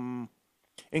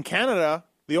 In Canada,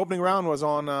 the opening round was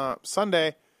on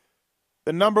Sunday.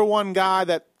 The number one guy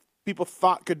that people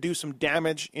thought could do some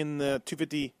damage in the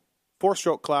 250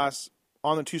 4-stroke class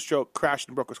on the 2-stroke crashed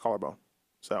and broke his collarbone.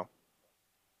 So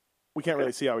we can't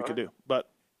really see how he could do, but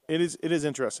it is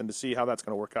interesting to see how that's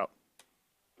going to work out.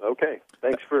 Okay.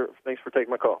 Thanks for taking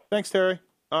my call. Thanks, Terry.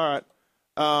 All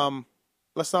right.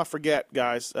 Let's not forget,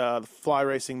 guys, the Fly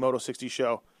Racing Moto 60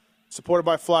 show, supported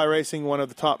by Fly Racing, one of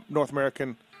the top North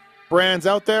American brands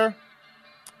out there.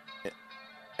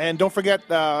 And don't forget,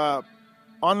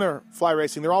 on their Fly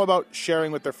Racing, they're all about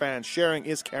sharing with their fans. Sharing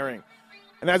is caring.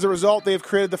 And as a result, they've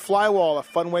created the Fly Wall, a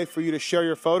fun way for you to share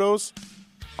your photos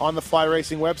on the Fly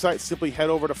Racing website. Simply head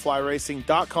over to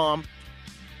flyracing.com.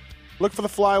 Look for the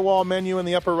Fly Wall menu in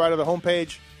the upper right of the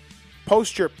homepage.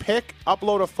 Post your pic.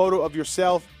 Upload a photo of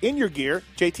yourself in your gear.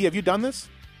 JT, have you done this?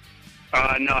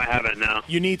 No, I haven't, no.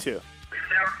 You need to.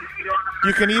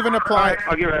 You can even apply.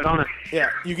 I'll get right on it. Yeah,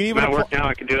 you can even. I'm at work now.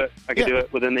 I can do it. I can do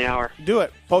it within the hour. Do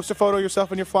it. Post a photo of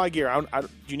yourself in your fly gear. Do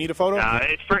you need a photo?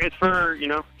 It's for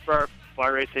for our Fly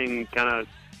Racing kind of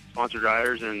sponsored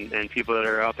riders and people that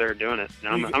are out there doing it.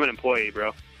 I'm an employee,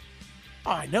 bro.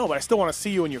 Oh, I know, but I still want to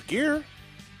see you in your gear.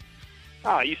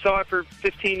 You saw it for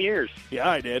 15 years. Yeah,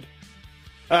 I did.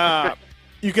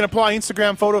 You can apply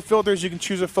Instagram photo filters. You can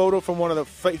choose a photo from one of your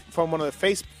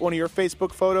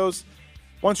Facebook photos.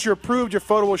 Once you're approved, your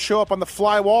photo will show up on the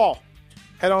Fly Wall.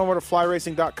 Head on over to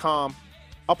flyracing.com.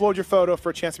 Upload your photo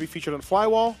for a chance to be featured on the Fly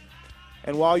Wall.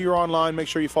 And while you're online, make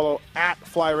sure you follow at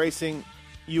Fly Racing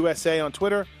USA on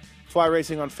Twitter, Fly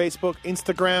Racing on Facebook,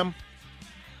 Instagram.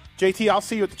 JT, I'll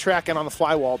see you at the track and on the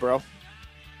Fly Wall, bro.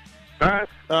 All right.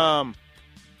 All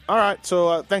right.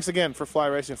 So thanks again for Fly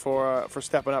Racing for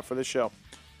stepping up for this show.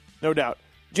 No doubt.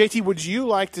 JT, would you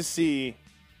like to see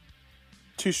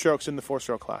 2 strokes in the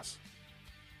 4-stroke class?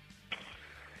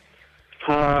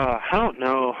 I don't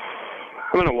know.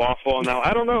 I'm going to waffle on that.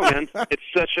 I don't know, man. It's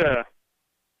such a...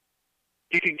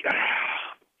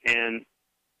 And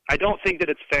I don't think that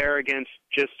it's fair against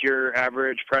just your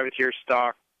average privateer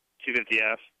stock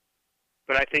 250F.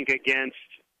 But I think against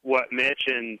what Mitch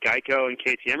and Geico and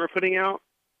KTM are putting out,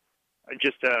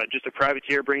 just a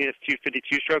privateer bringing his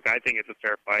 252 stroke, I think it's a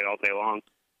fair fight all day long.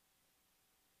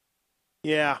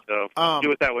 Yeah. So do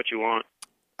with that what you want.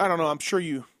 I don't know. I'm sure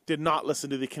you did not listen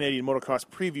to the Canadian Motocross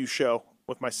preview show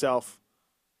with myself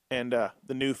and the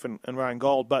Noof and Ryan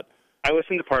Gold, but I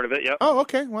listened to part of it. Yep. Oh,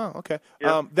 okay. Wow. Okay.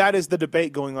 Yep. That is the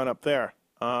debate going on up there.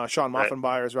 Sean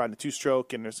Moffenbauer is riding a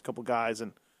 2-stroke, and there's a couple guys,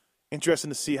 and interesting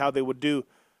to see how they would do.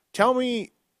 Tell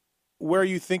me where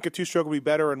you think a two-stroke would be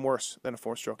better and worse than a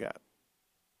four-stroke at?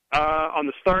 On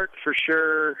the start, for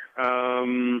sure,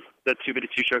 the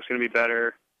 252 stroke's going to be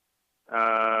better.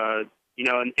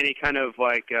 In any kind of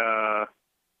where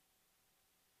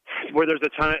there's a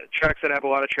ton of tracks that have a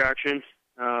lot of traction,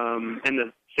 and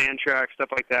the sand track, stuff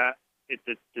like that,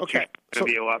 the okay. two-stroke's going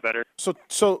to be a lot better.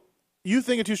 So you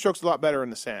think a two-stroke's a lot better in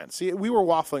the sand. See, we were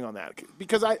waffling on that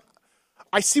because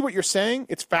I see what you're saying.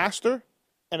 It's faster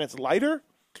and it's lighter.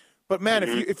 But, man,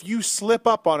 if you slip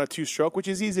up on a two-stroke, which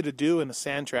is easy to do in a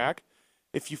sand track,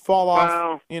 if you fall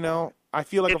off, I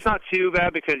feel like... It's not too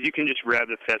bad because you can just rev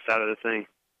the piss out of the thing.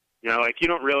 You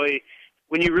don't really...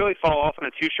 When you really fall off on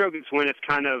a two-stroke, it's when it's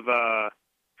kind of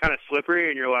slippery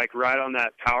and you're, right on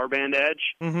that power band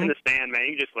edge. In the sand, man,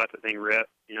 you just let the thing rip,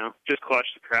 Just clutch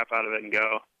the crap out of it and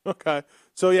go. Okay.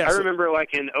 So, yeah. I remember,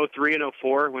 in 03 and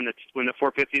 04 when the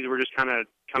 450s were just kind of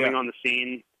coming on the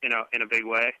scene, in a big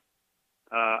way.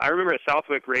 I remember at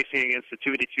Southwick racing against the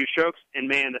 252 strokes, and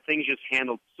man, the things just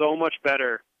handled so much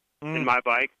better than my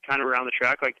bike, kind of around the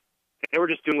track. They were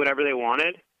just doing whatever they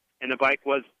wanted, and the bike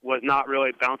was not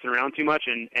really bouncing around too much,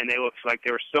 and they looked like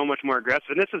they were so much more aggressive.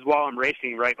 And this is while I'm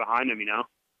racing right behind them,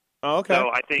 Oh, okay. So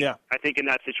I think in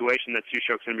that situation, that two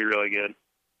stroke's going to be really good.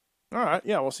 All right.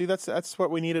 Yeah. Well, see, that's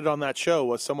what we needed on that show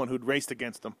was someone who'd raced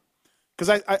against them.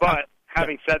 But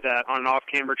having said that, on an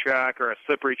off-camber track or a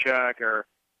slippery track or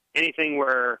anything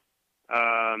where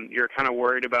you're kind of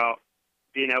worried about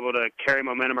being able to carry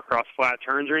momentum across flat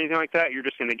turns or anything like that, you're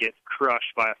just going to get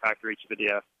crushed by a factory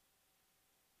 250F.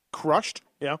 Crushed?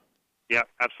 Yeah. Yeah,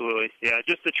 absolutely. Yeah,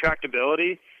 just the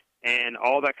tractability and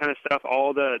all that kind of stuff,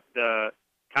 all the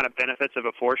kind of benefits of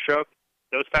a four-stroke,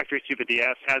 those factory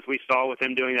 250Fs, as we saw with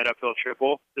him doing that uphill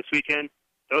triple this weekend,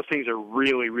 those things are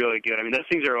really, really good. I mean, those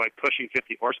things are pushing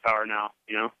 50 horsepower now,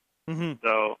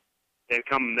 So they've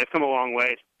come a long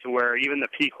way to where even the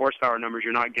peak horsepower numbers,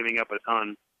 you're not giving up a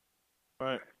ton.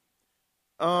 Right.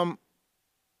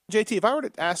 JT, if I were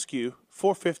to ask you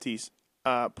 450s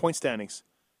point standings,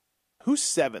 who's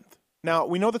seventh? Now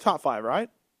we know the top five, right?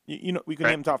 We can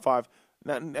name the top five,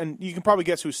 and you can probably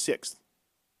guess who's sixth.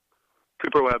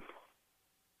 Cooper Webb.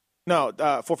 No,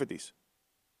 450s.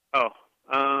 Oh.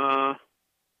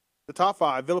 The top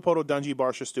five: Villapoto, Dungey,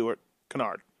 Barsha, Stewart,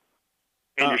 Kennard.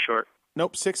 Andrew Short.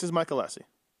 Nope, 6 is Mike Alessi.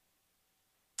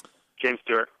 James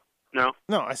Stewart. No,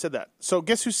 I said that. So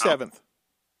guess who's 7th?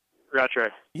 Rattray.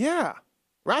 Yeah,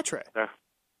 Rattray.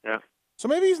 Yeah. So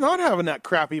maybe he's not having that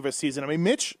crappy of a season. I mean,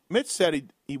 Mitch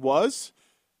said he was.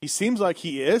 He seems like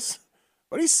he is,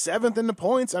 but he's 7th in the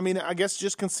points. I mean, I guess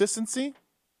just consistency.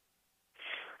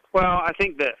 Well, I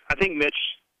think Mitch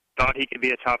thought he could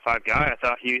be a top 5 guy.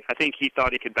 I think he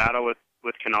thought he could battle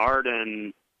with Kennard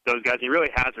and those guys. He really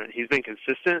hasn't. He's been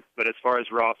consistent, but as far as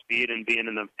raw speed and being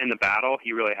in the battle,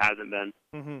 he really hasn't been.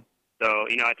 Mm-hmm. So,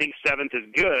 I think 7th is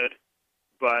good,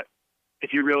 but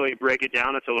if you really break it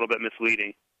down, it's a little bit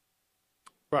misleading.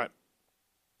 Right.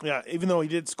 Yeah, even though he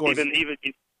did score. Sorry, I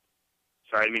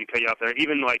didn't mean to cut you off there.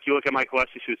 Even you look at Mike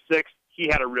Alessi, who's 6th, he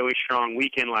had a really strong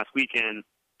weekend last weekend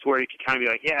to where you could kind of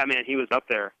be like, yeah, man, he was up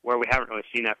there, where we haven't really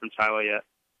seen that from Tyler yet.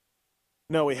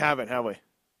 No, we haven't, have we?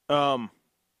 I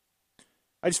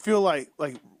just feel like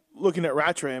looking at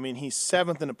Rattray, I mean, he's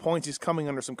 7th in the points. He's coming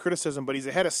under some criticism, but he's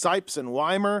ahead of Sipes and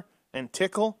Weimer and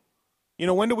Tickle.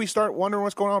 When do we start wondering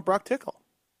what's going on with Brock Tickle?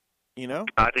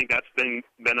 I think that's been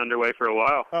underway for a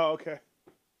while. Oh, okay.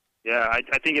 Yeah,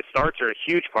 I think his starts are a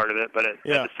huge part of it, but at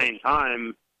the same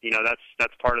time,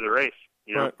 that's part of the race.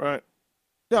 Right.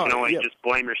 No, you can only just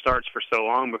blame your starts for so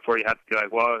long before you have to be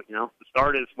like, well, the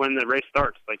start is when the race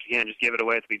starts. You can't just give it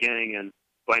away at the beginning and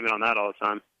blame it on that all the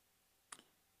time.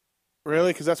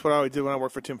 Really? Because that's what I always did when I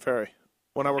worked for Tim Ferry.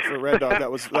 When I worked for Red Dog,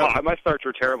 that was... my starts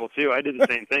were terrible, too. I did the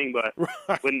same thing, but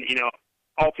when,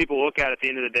 all people look at the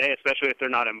end of the day, especially if they're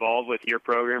not involved with your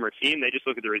program or team, they just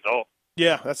look at the result.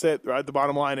 Yeah, that's it, right? The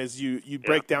bottom line is you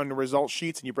break down the result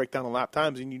sheets and you break down the lap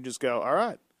times and you just go, all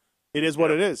right, it is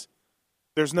what it is.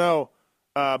 There's no...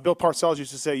 Bill Parcells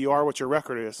used to say, you are what your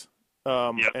record is.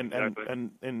 Exactly.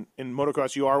 And in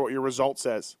motocross, you are what your result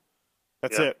says.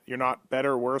 That's it. You're not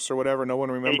better, worse, or whatever. No one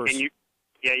remembers. And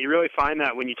you really find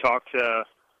that when you talk to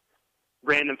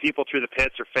random people through the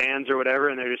pits or fans or whatever,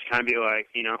 and they're just kind of be like,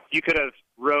 you could have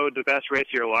rode the best race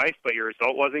of your life, but your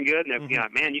result wasn't good. And they'd be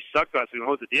like, man, you sucked last week.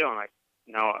 What was the deal? I'm like,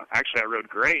 no, actually I rode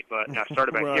great, but I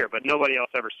started back here. But nobody else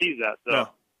ever sees that, so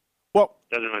well,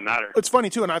 it doesn't really matter. It's funny,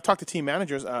 too, and I've talked to team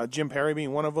managers, Jim Perry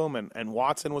being one of them, and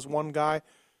Watson was one guy.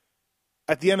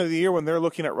 At the end of the year, when they're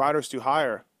looking at riders to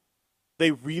hire,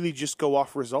 they really just go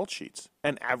off result sheets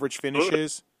and average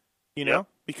finishes,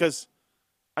 because,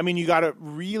 I mean, you got to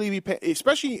really be,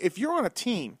 especially if you're on a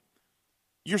team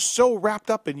you're so wrapped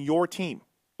up in your team.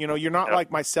 You're not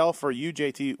like myself or you,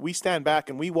 JT. We stand back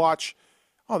and we watch,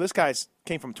 this guy's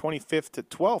came from 25th to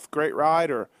 12th, great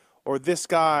ride, or this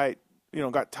guy,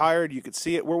 got tired. You could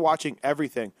see it. We're watching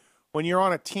everything. When you're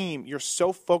on a team, you're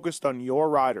so focused on your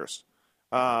riders,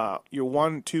 your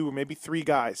 1, 2, or maybe 3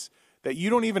 guys, that you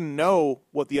don't even know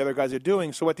what the other guys are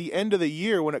doing. So at the end of the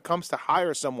year, when it comes to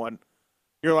hire someone,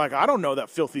 you're like, I don't know that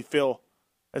Filthy Phil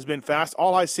has been fast.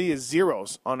 All I see is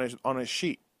zeros on his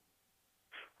sheet.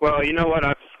 Well, you know what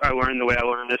I learned, the way I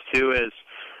learned this too, is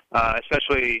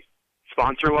especially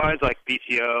sponsor-wise, like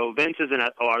BTO, Vince isn't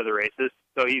at a lot of the races,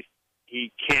 so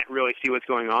he can't really see what's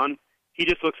going on. He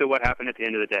just looks at what happened at the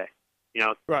end of the day.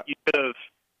 Right. You could have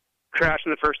crashed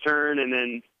in the first turn and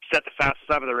then set the fastest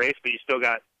lap of the race, but you still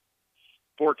got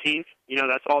 14th.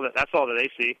 That's all that they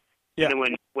see. Yeah. And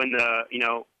then when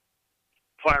the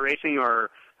Fly Racing or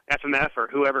FMF or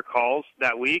whoever calls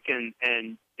that week and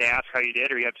they ask how you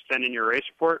did, or you have to send in your race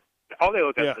report, all they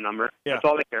look at is the number. Yeah. That's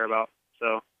all they care about.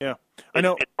 So yeah, I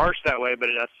know it's harsh that way, but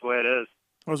that's the way it is.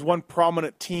 There was one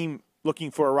prominent team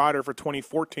looking for a rider for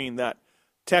 2014 that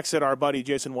texted our buddy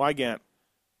Jason Wygant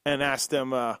and asked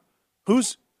him,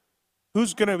 who's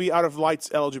going to be out of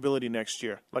lights eligibility next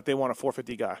year? Like they want a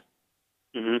 450 guy.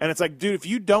 Mm-hmm. And it's like, dude, if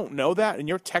you don't know that and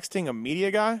you're texting a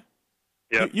media guy,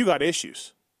 you got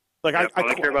issues. Like I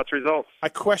care about the results. I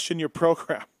question your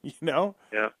program, Yeah.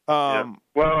 Yeah.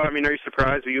 Well, I mean, are you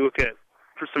surprised when you look at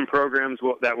for some programs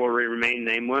that will remain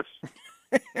nameless?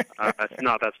 It's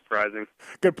not that surprising.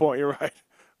 Good point. You're right.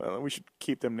 Well, we should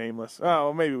keep them nameless. Oh,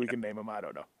 well, maybe we can name them. I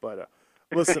don't know. But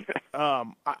listen,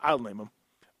 I'll name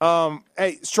them.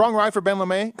 Hey, strong ride for Ben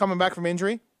LeMay coming back from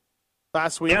injury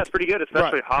last week. Yeah, it's pretty good,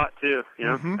 especially hot too.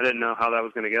 Mm-hmm. I didn't know how that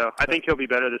was going to go. I think he'll be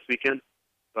better this weekend,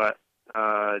 but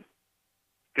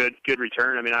good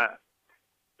return. I mean, I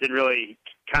didn't really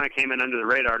kind of came in under the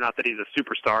radar. Not that he's a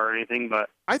superstar or anything, but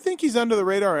I think he's under the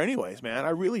radar anyways, man. I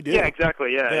really do. Yeah,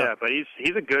 exactly. Yeah. But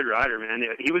he's a good rider, man.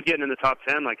 He was getting in the top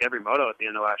 10 like every moto at the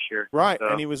end of last year. Right, so.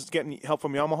 And he was getting help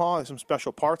from Yamaha, some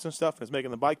special parts and stuff, and is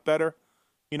making the bike better.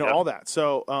 All that.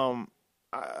 So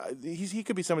he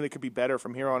could be somebody that could be better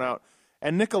from here on out.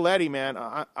 And Nicoletti, man,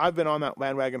 I've been on that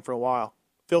bandwagon for a while.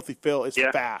 Filthy Phil is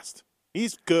fast.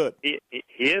 He's good. He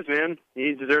is, man.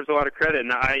 He deserves a lot of credit.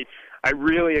 And I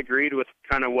really agreed with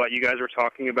kind of what you guys were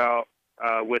talking about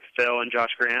with Phil and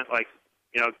Josh Grant. Like,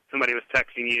 somebody was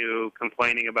texting you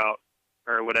complaining about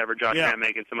or whatever, Josh Grant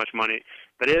making so much money.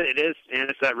 But it is, and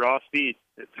it's that raw speed.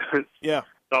 That's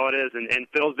all it is. And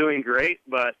Phil's doing great,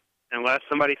 but unless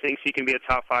somebody thinks he can be a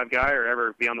top 5 guy or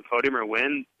ever be on the podium or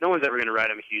win, no one's ever going to write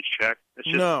him a huge check. That's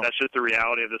just the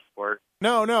reality of the sport.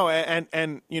 No,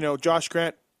 and Josh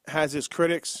Grant has his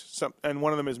critics, and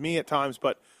one of them is me at times,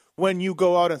 but when you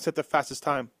go out and set the fastest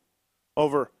time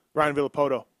over Ryan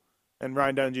Villapoto and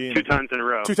Ryan Dungey. 2 times in a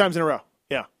row. 2 times in a row,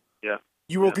 yeah. Yeah.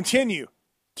 You will continue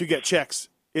to get checks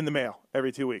in the mail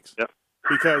every 2 weeks. Yep.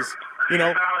 Because,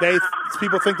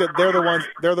 people think that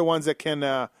they're the ones that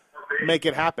can make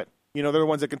it happen. They're the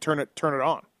ones that can turn it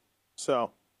on.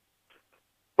 So.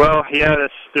 Well, yeah,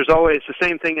 there's always the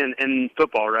same thing in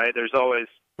football, right? There's always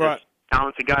right.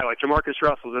 Talented guy like Jamarcus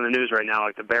Russell's in the news right now.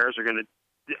 Like the Bears are going to.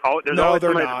 There's always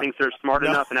somebody that thinks they're smart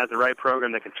enough and has the right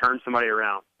program that can turn somebody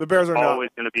around. The Bears are always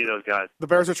going to be those guys. The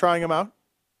Bears are trying him out?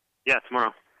 Yeah,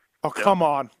 tomorrow. Oh, come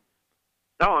on.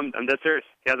 No, I'm dead serious.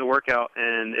 He has a workout,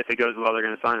 and if it goes well, they're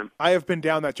going to sign him. I have been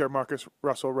down that Jamarcus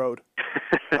Russell road.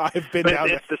 I've been down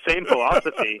it's the same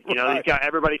philosophy.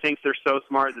 Everybody thinks they're so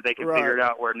smart that they can figure it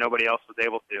out where nobody else was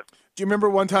able to. Do you remember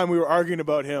one time we were arguing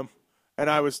about him, and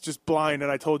I was just blind,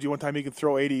 and I told you one time he can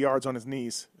throw 80 yards on his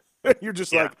knees? You're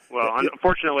just like... Well,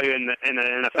 unfortunately, in the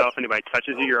NFL, if anybody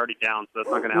touches you, you're already down, so that's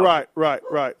not going to help.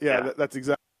 Right. Yeah. That's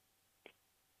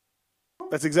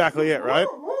exactly it, right?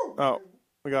 Oh,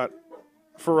 we got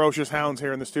ferocious hounds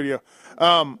here in the studio.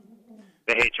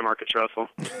 They hate Jamarcus Russell.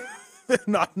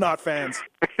 not fans.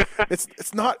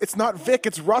 It's not Vic.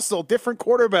 It's Russell. Different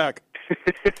quarterback.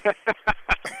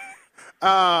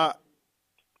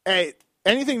 Hey,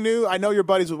 anything new? I know your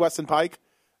buddies with Weston Pike.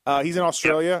 He's in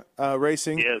Australia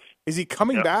racing. He is. Is he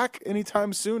coming back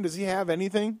anytime soon? Does he have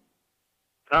anything?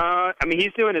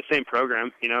 He's doing the same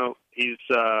program. He's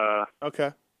okay.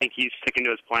 I think he's sticking to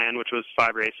his plan, which was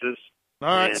 5 races.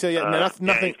 All right. So nothing.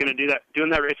 Yeah, he's going to doing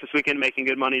that race this weekend, making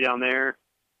good money down there.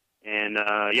 And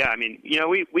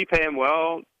we pay him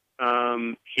well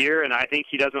here, and I think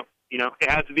he doesn't. It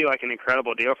has to be like an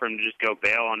incredible deal for him to just go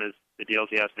bail on the deals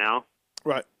he has now.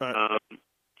 Right.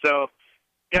 So,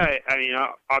 yeah,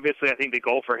 obviously, I think the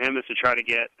goal for him is to try to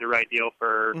get the right deal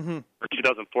for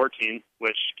 2014,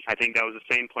 which I think that was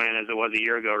the same plan as it was a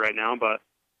year ago right now. But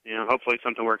hopefully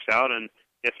something works out. And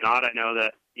if not, I know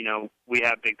that we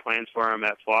have big plans for him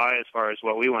at Fly as far as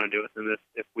what we want to do with him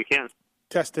if we can.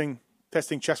 Testing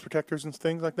chest protectors and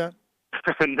things like that.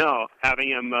 No, having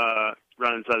him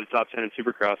run inside the top 10 in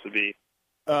Supercross would be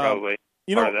probably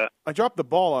part of that. I dropped the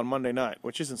ball on Monday night,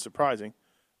 which isn't surprising,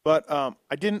 but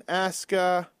I didn't ask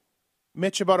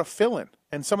Mitch about a fill-in,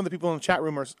 and some of the people in the chat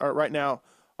room are right now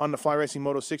on the Fly Racing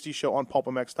Moto 60 show on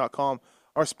PulpMX.com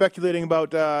are speculating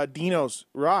about Dino's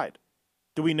ride.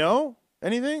 Do we know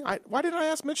anything? Why didn't I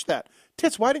ask Mitch that?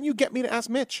 Tits, why didn't you get me to ask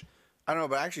Mitch? I don't know,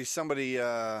 but actually somebody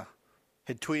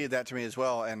had tweeted that to me as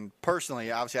well. And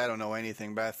personally, obviously, I don't know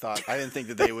anything, but I didn't think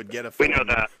that they would get a We know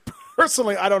that.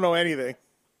 Personally, I don't know anything.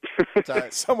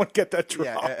 Someone get that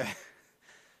drop. Yeah,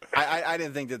 I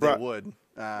didn't think that they would.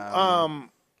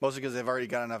 Mostly because they've already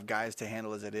got enough guys to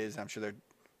handle as it is. I'm sure they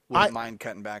wouldn't mind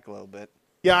cutting back a little bit.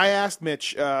 Yeah, I asked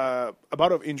Mitch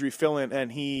about an injury fill-in,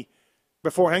 and he,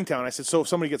 before Hangtown, I said, so if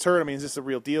somebody gets hurt, is this a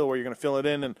real deal where you're going to fill it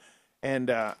in?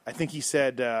 And I think he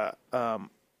said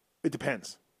it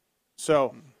depends.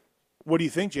 So what do you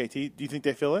think, JT? Do you think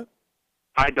they fill it?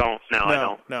 I don't. No, I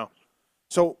don't. No.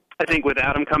 So I think with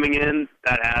Adam coming in,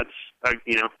 that adds,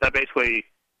 that basically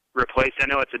replaces, I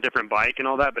know it's a different bike and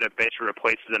all that, but it basically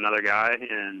replaces another guy.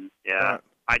 And,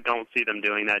 I don't see them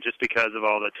doing that just because of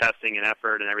all the testing and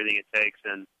effort and everything it takes.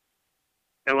 And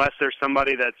unless there's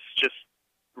somebody that's just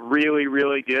really,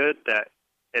 really good that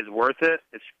is worth it,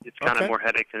 it's kind of more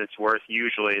headache than it's worth.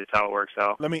 Usually is how it works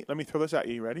out. Let me throw this at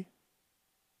you. You ready?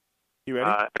 You ready?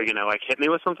 Are you going to, hit me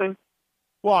with something?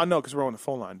 Well, no, because we're on the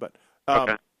phone line, but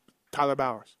okay. Tyler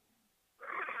Bowers.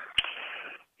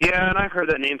 Yeah, and I've heard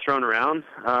that name thrown around.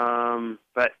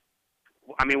 But,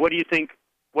 what do you think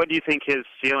his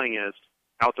ceiling is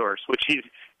outdoors? Which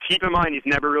keep in mind, he's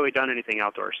never really done anything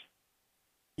outdoors.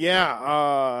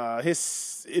 Yeah,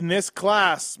 his in this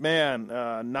class, man,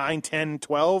 9, 10,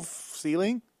 12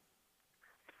 ceiling.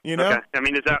 You know?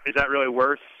 Okay. Is that really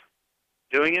worth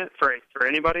doing it for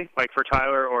anybody, like for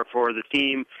Tyler or for the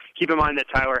team? Keep in mind that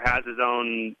Tyler has his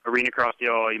own arena cross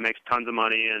deal. He makes tons of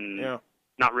money and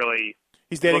not really.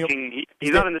 He's dating.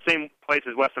 He's not in the same place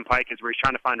as Weston Pike is, where he's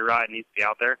trying to find a ride and needs to be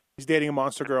out there. He's dating a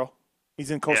monster girl. He's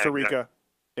in Costa Rica.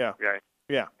 Yeah. Right.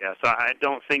 Yeah. Yeah. So I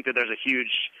don't think that there's a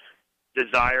huge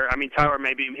desire. Tyler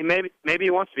maybe he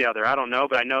wants to be out there. I don't know,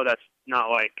 but I know that's not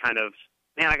like kind of,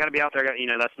 man, I got to be out there.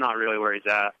 That's not really where he's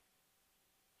at.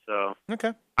 So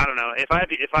okay. I don't know. If I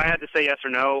had to say yes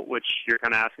or no, which you're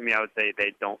kind of asking me, I would say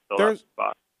they don't fill that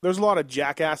spot. There's a lot of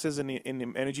jackasses in the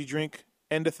energy drink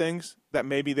end of things that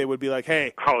maybe they would be like,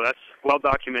 hey. Oh, that's well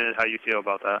documented how you feel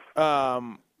about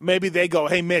that. Maybe they go,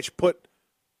 hey, Mitch, put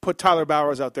Tyler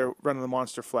Bowers out there running the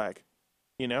monster flag,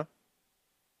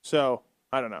 So,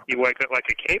 I don't know. You like it like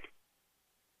a cape?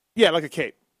 Yeah, like a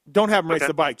cape. Don't have him race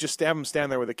the bike. Just have him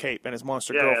stand there with a cape and his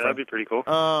monster girlfriend. Yeah, that'd be pretty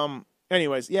cool.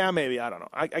 Anyways, yeah, maybe. I don't know.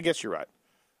 I guess you're right.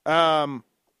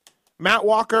 Matt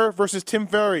Walker versus Tim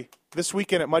Ferry this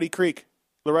weekend at Muddy Creek,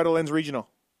 Loretta Lynn's Regional.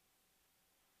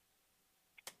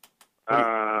 All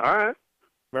right.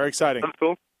 Very exciting. That's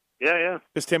cool. Yeah.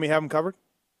 Does Timmy have him covered?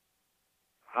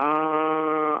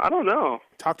 I don't know.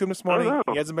 Talked to him this morning.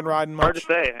 He hasn't been riding much. Hard to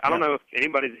say. I don't know if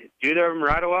anybody. Do either of them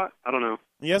ride a lot? I don't know.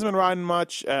 He hasn't been riding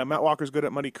much. Matt Walker's good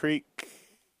at Muddy Creek.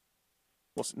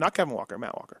 We'll see. Not Kevin Walker,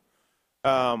 Matt Walker.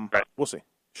 Right. We'll see.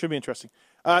 Should be interesting.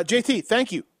 JT,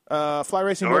 thank you. Fly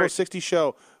Racing Moto 60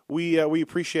 show. We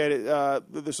appreciate it.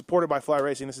 They're supported by Fly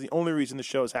Racing. This is the only reason the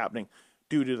show is happening,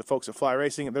 due to the folks at Fly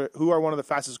Racing, who are one of the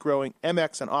fastest growing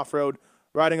MX and off-road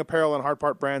riding apparel and hard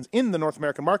part brands in the North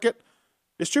American market.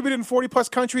 Distributed in 40-plus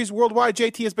countries worldwide.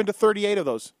 JT has been to 38 of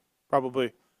those,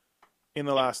 probably, in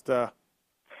the last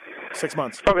 6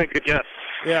 months. Probably a good guess.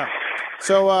 Yeah.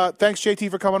 So thanks,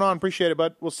 JT, for coming on. Appreciate it,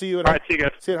 bud. We'll see you at All right, see you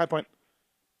guys. See you at High Point.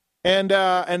 And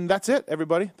that's it,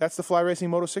 everybody. That's the Fly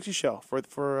Racing Moto 60 show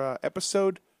for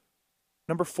episode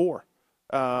number 4.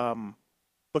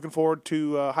 Looking forward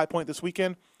to High Point this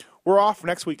weekend. We're off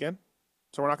next weekend,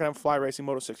 so we're not going to have a Fly Racing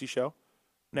Moto 60 show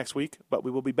next week, but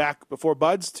we will be back before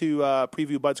Buds to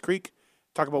preview Buds Creek,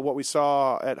 talk about what we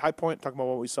saw at High Point, talk about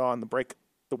what we saw on the break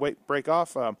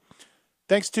off.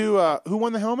 Thanks to who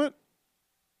won the helmet?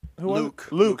 Luke.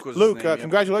 Luke. Was his name,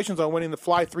 Congratulations on winning the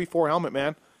Fly 3-4 helmet,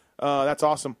 man. That's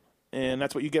awesome, and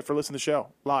that's what you get for listening to the show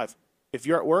live. If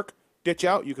you're at work, ditch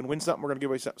out. You can win something. We're going to give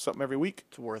away something every week.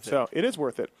 It's worth it. So it is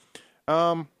worth it.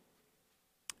 Yeah,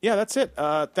 that's it.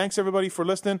 Thanks, everybody, for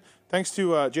listening. Thanks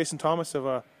to Jason Thomas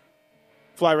of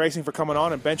Fly Racing for coming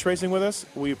on and bench racing with us.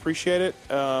 We appreciate it.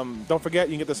 Don't forget,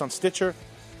 you can get this on Stitcher.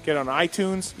 Get it on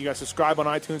iTunes. You guys subscribe on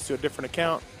iTunes to a different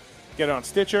account. Get it on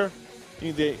Stitcher.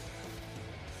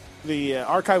 The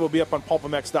archive will be up on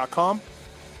PulpMX.com.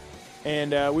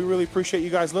 And we really appreciate you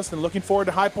guys listening. Looking forward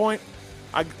to High Point.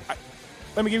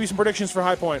 Let me give you some predictions for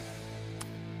High Point.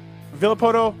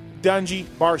 Villapoto, Dungey,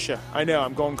 Barsha. I know,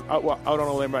 I'm going out on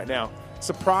a limb right now.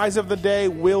 Surprise of the day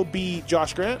will be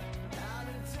Josh Grant.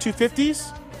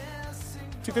 250s.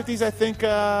 250s, I think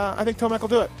Tomac will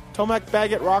do it. Tomac,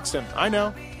 Baggett, Roxton. I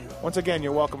know. Once again,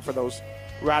 you're welcome for those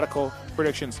radical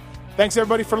predictions. Thanks,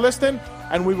 everybody, for listening,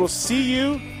 and we will see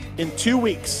you in 2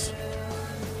 weeks.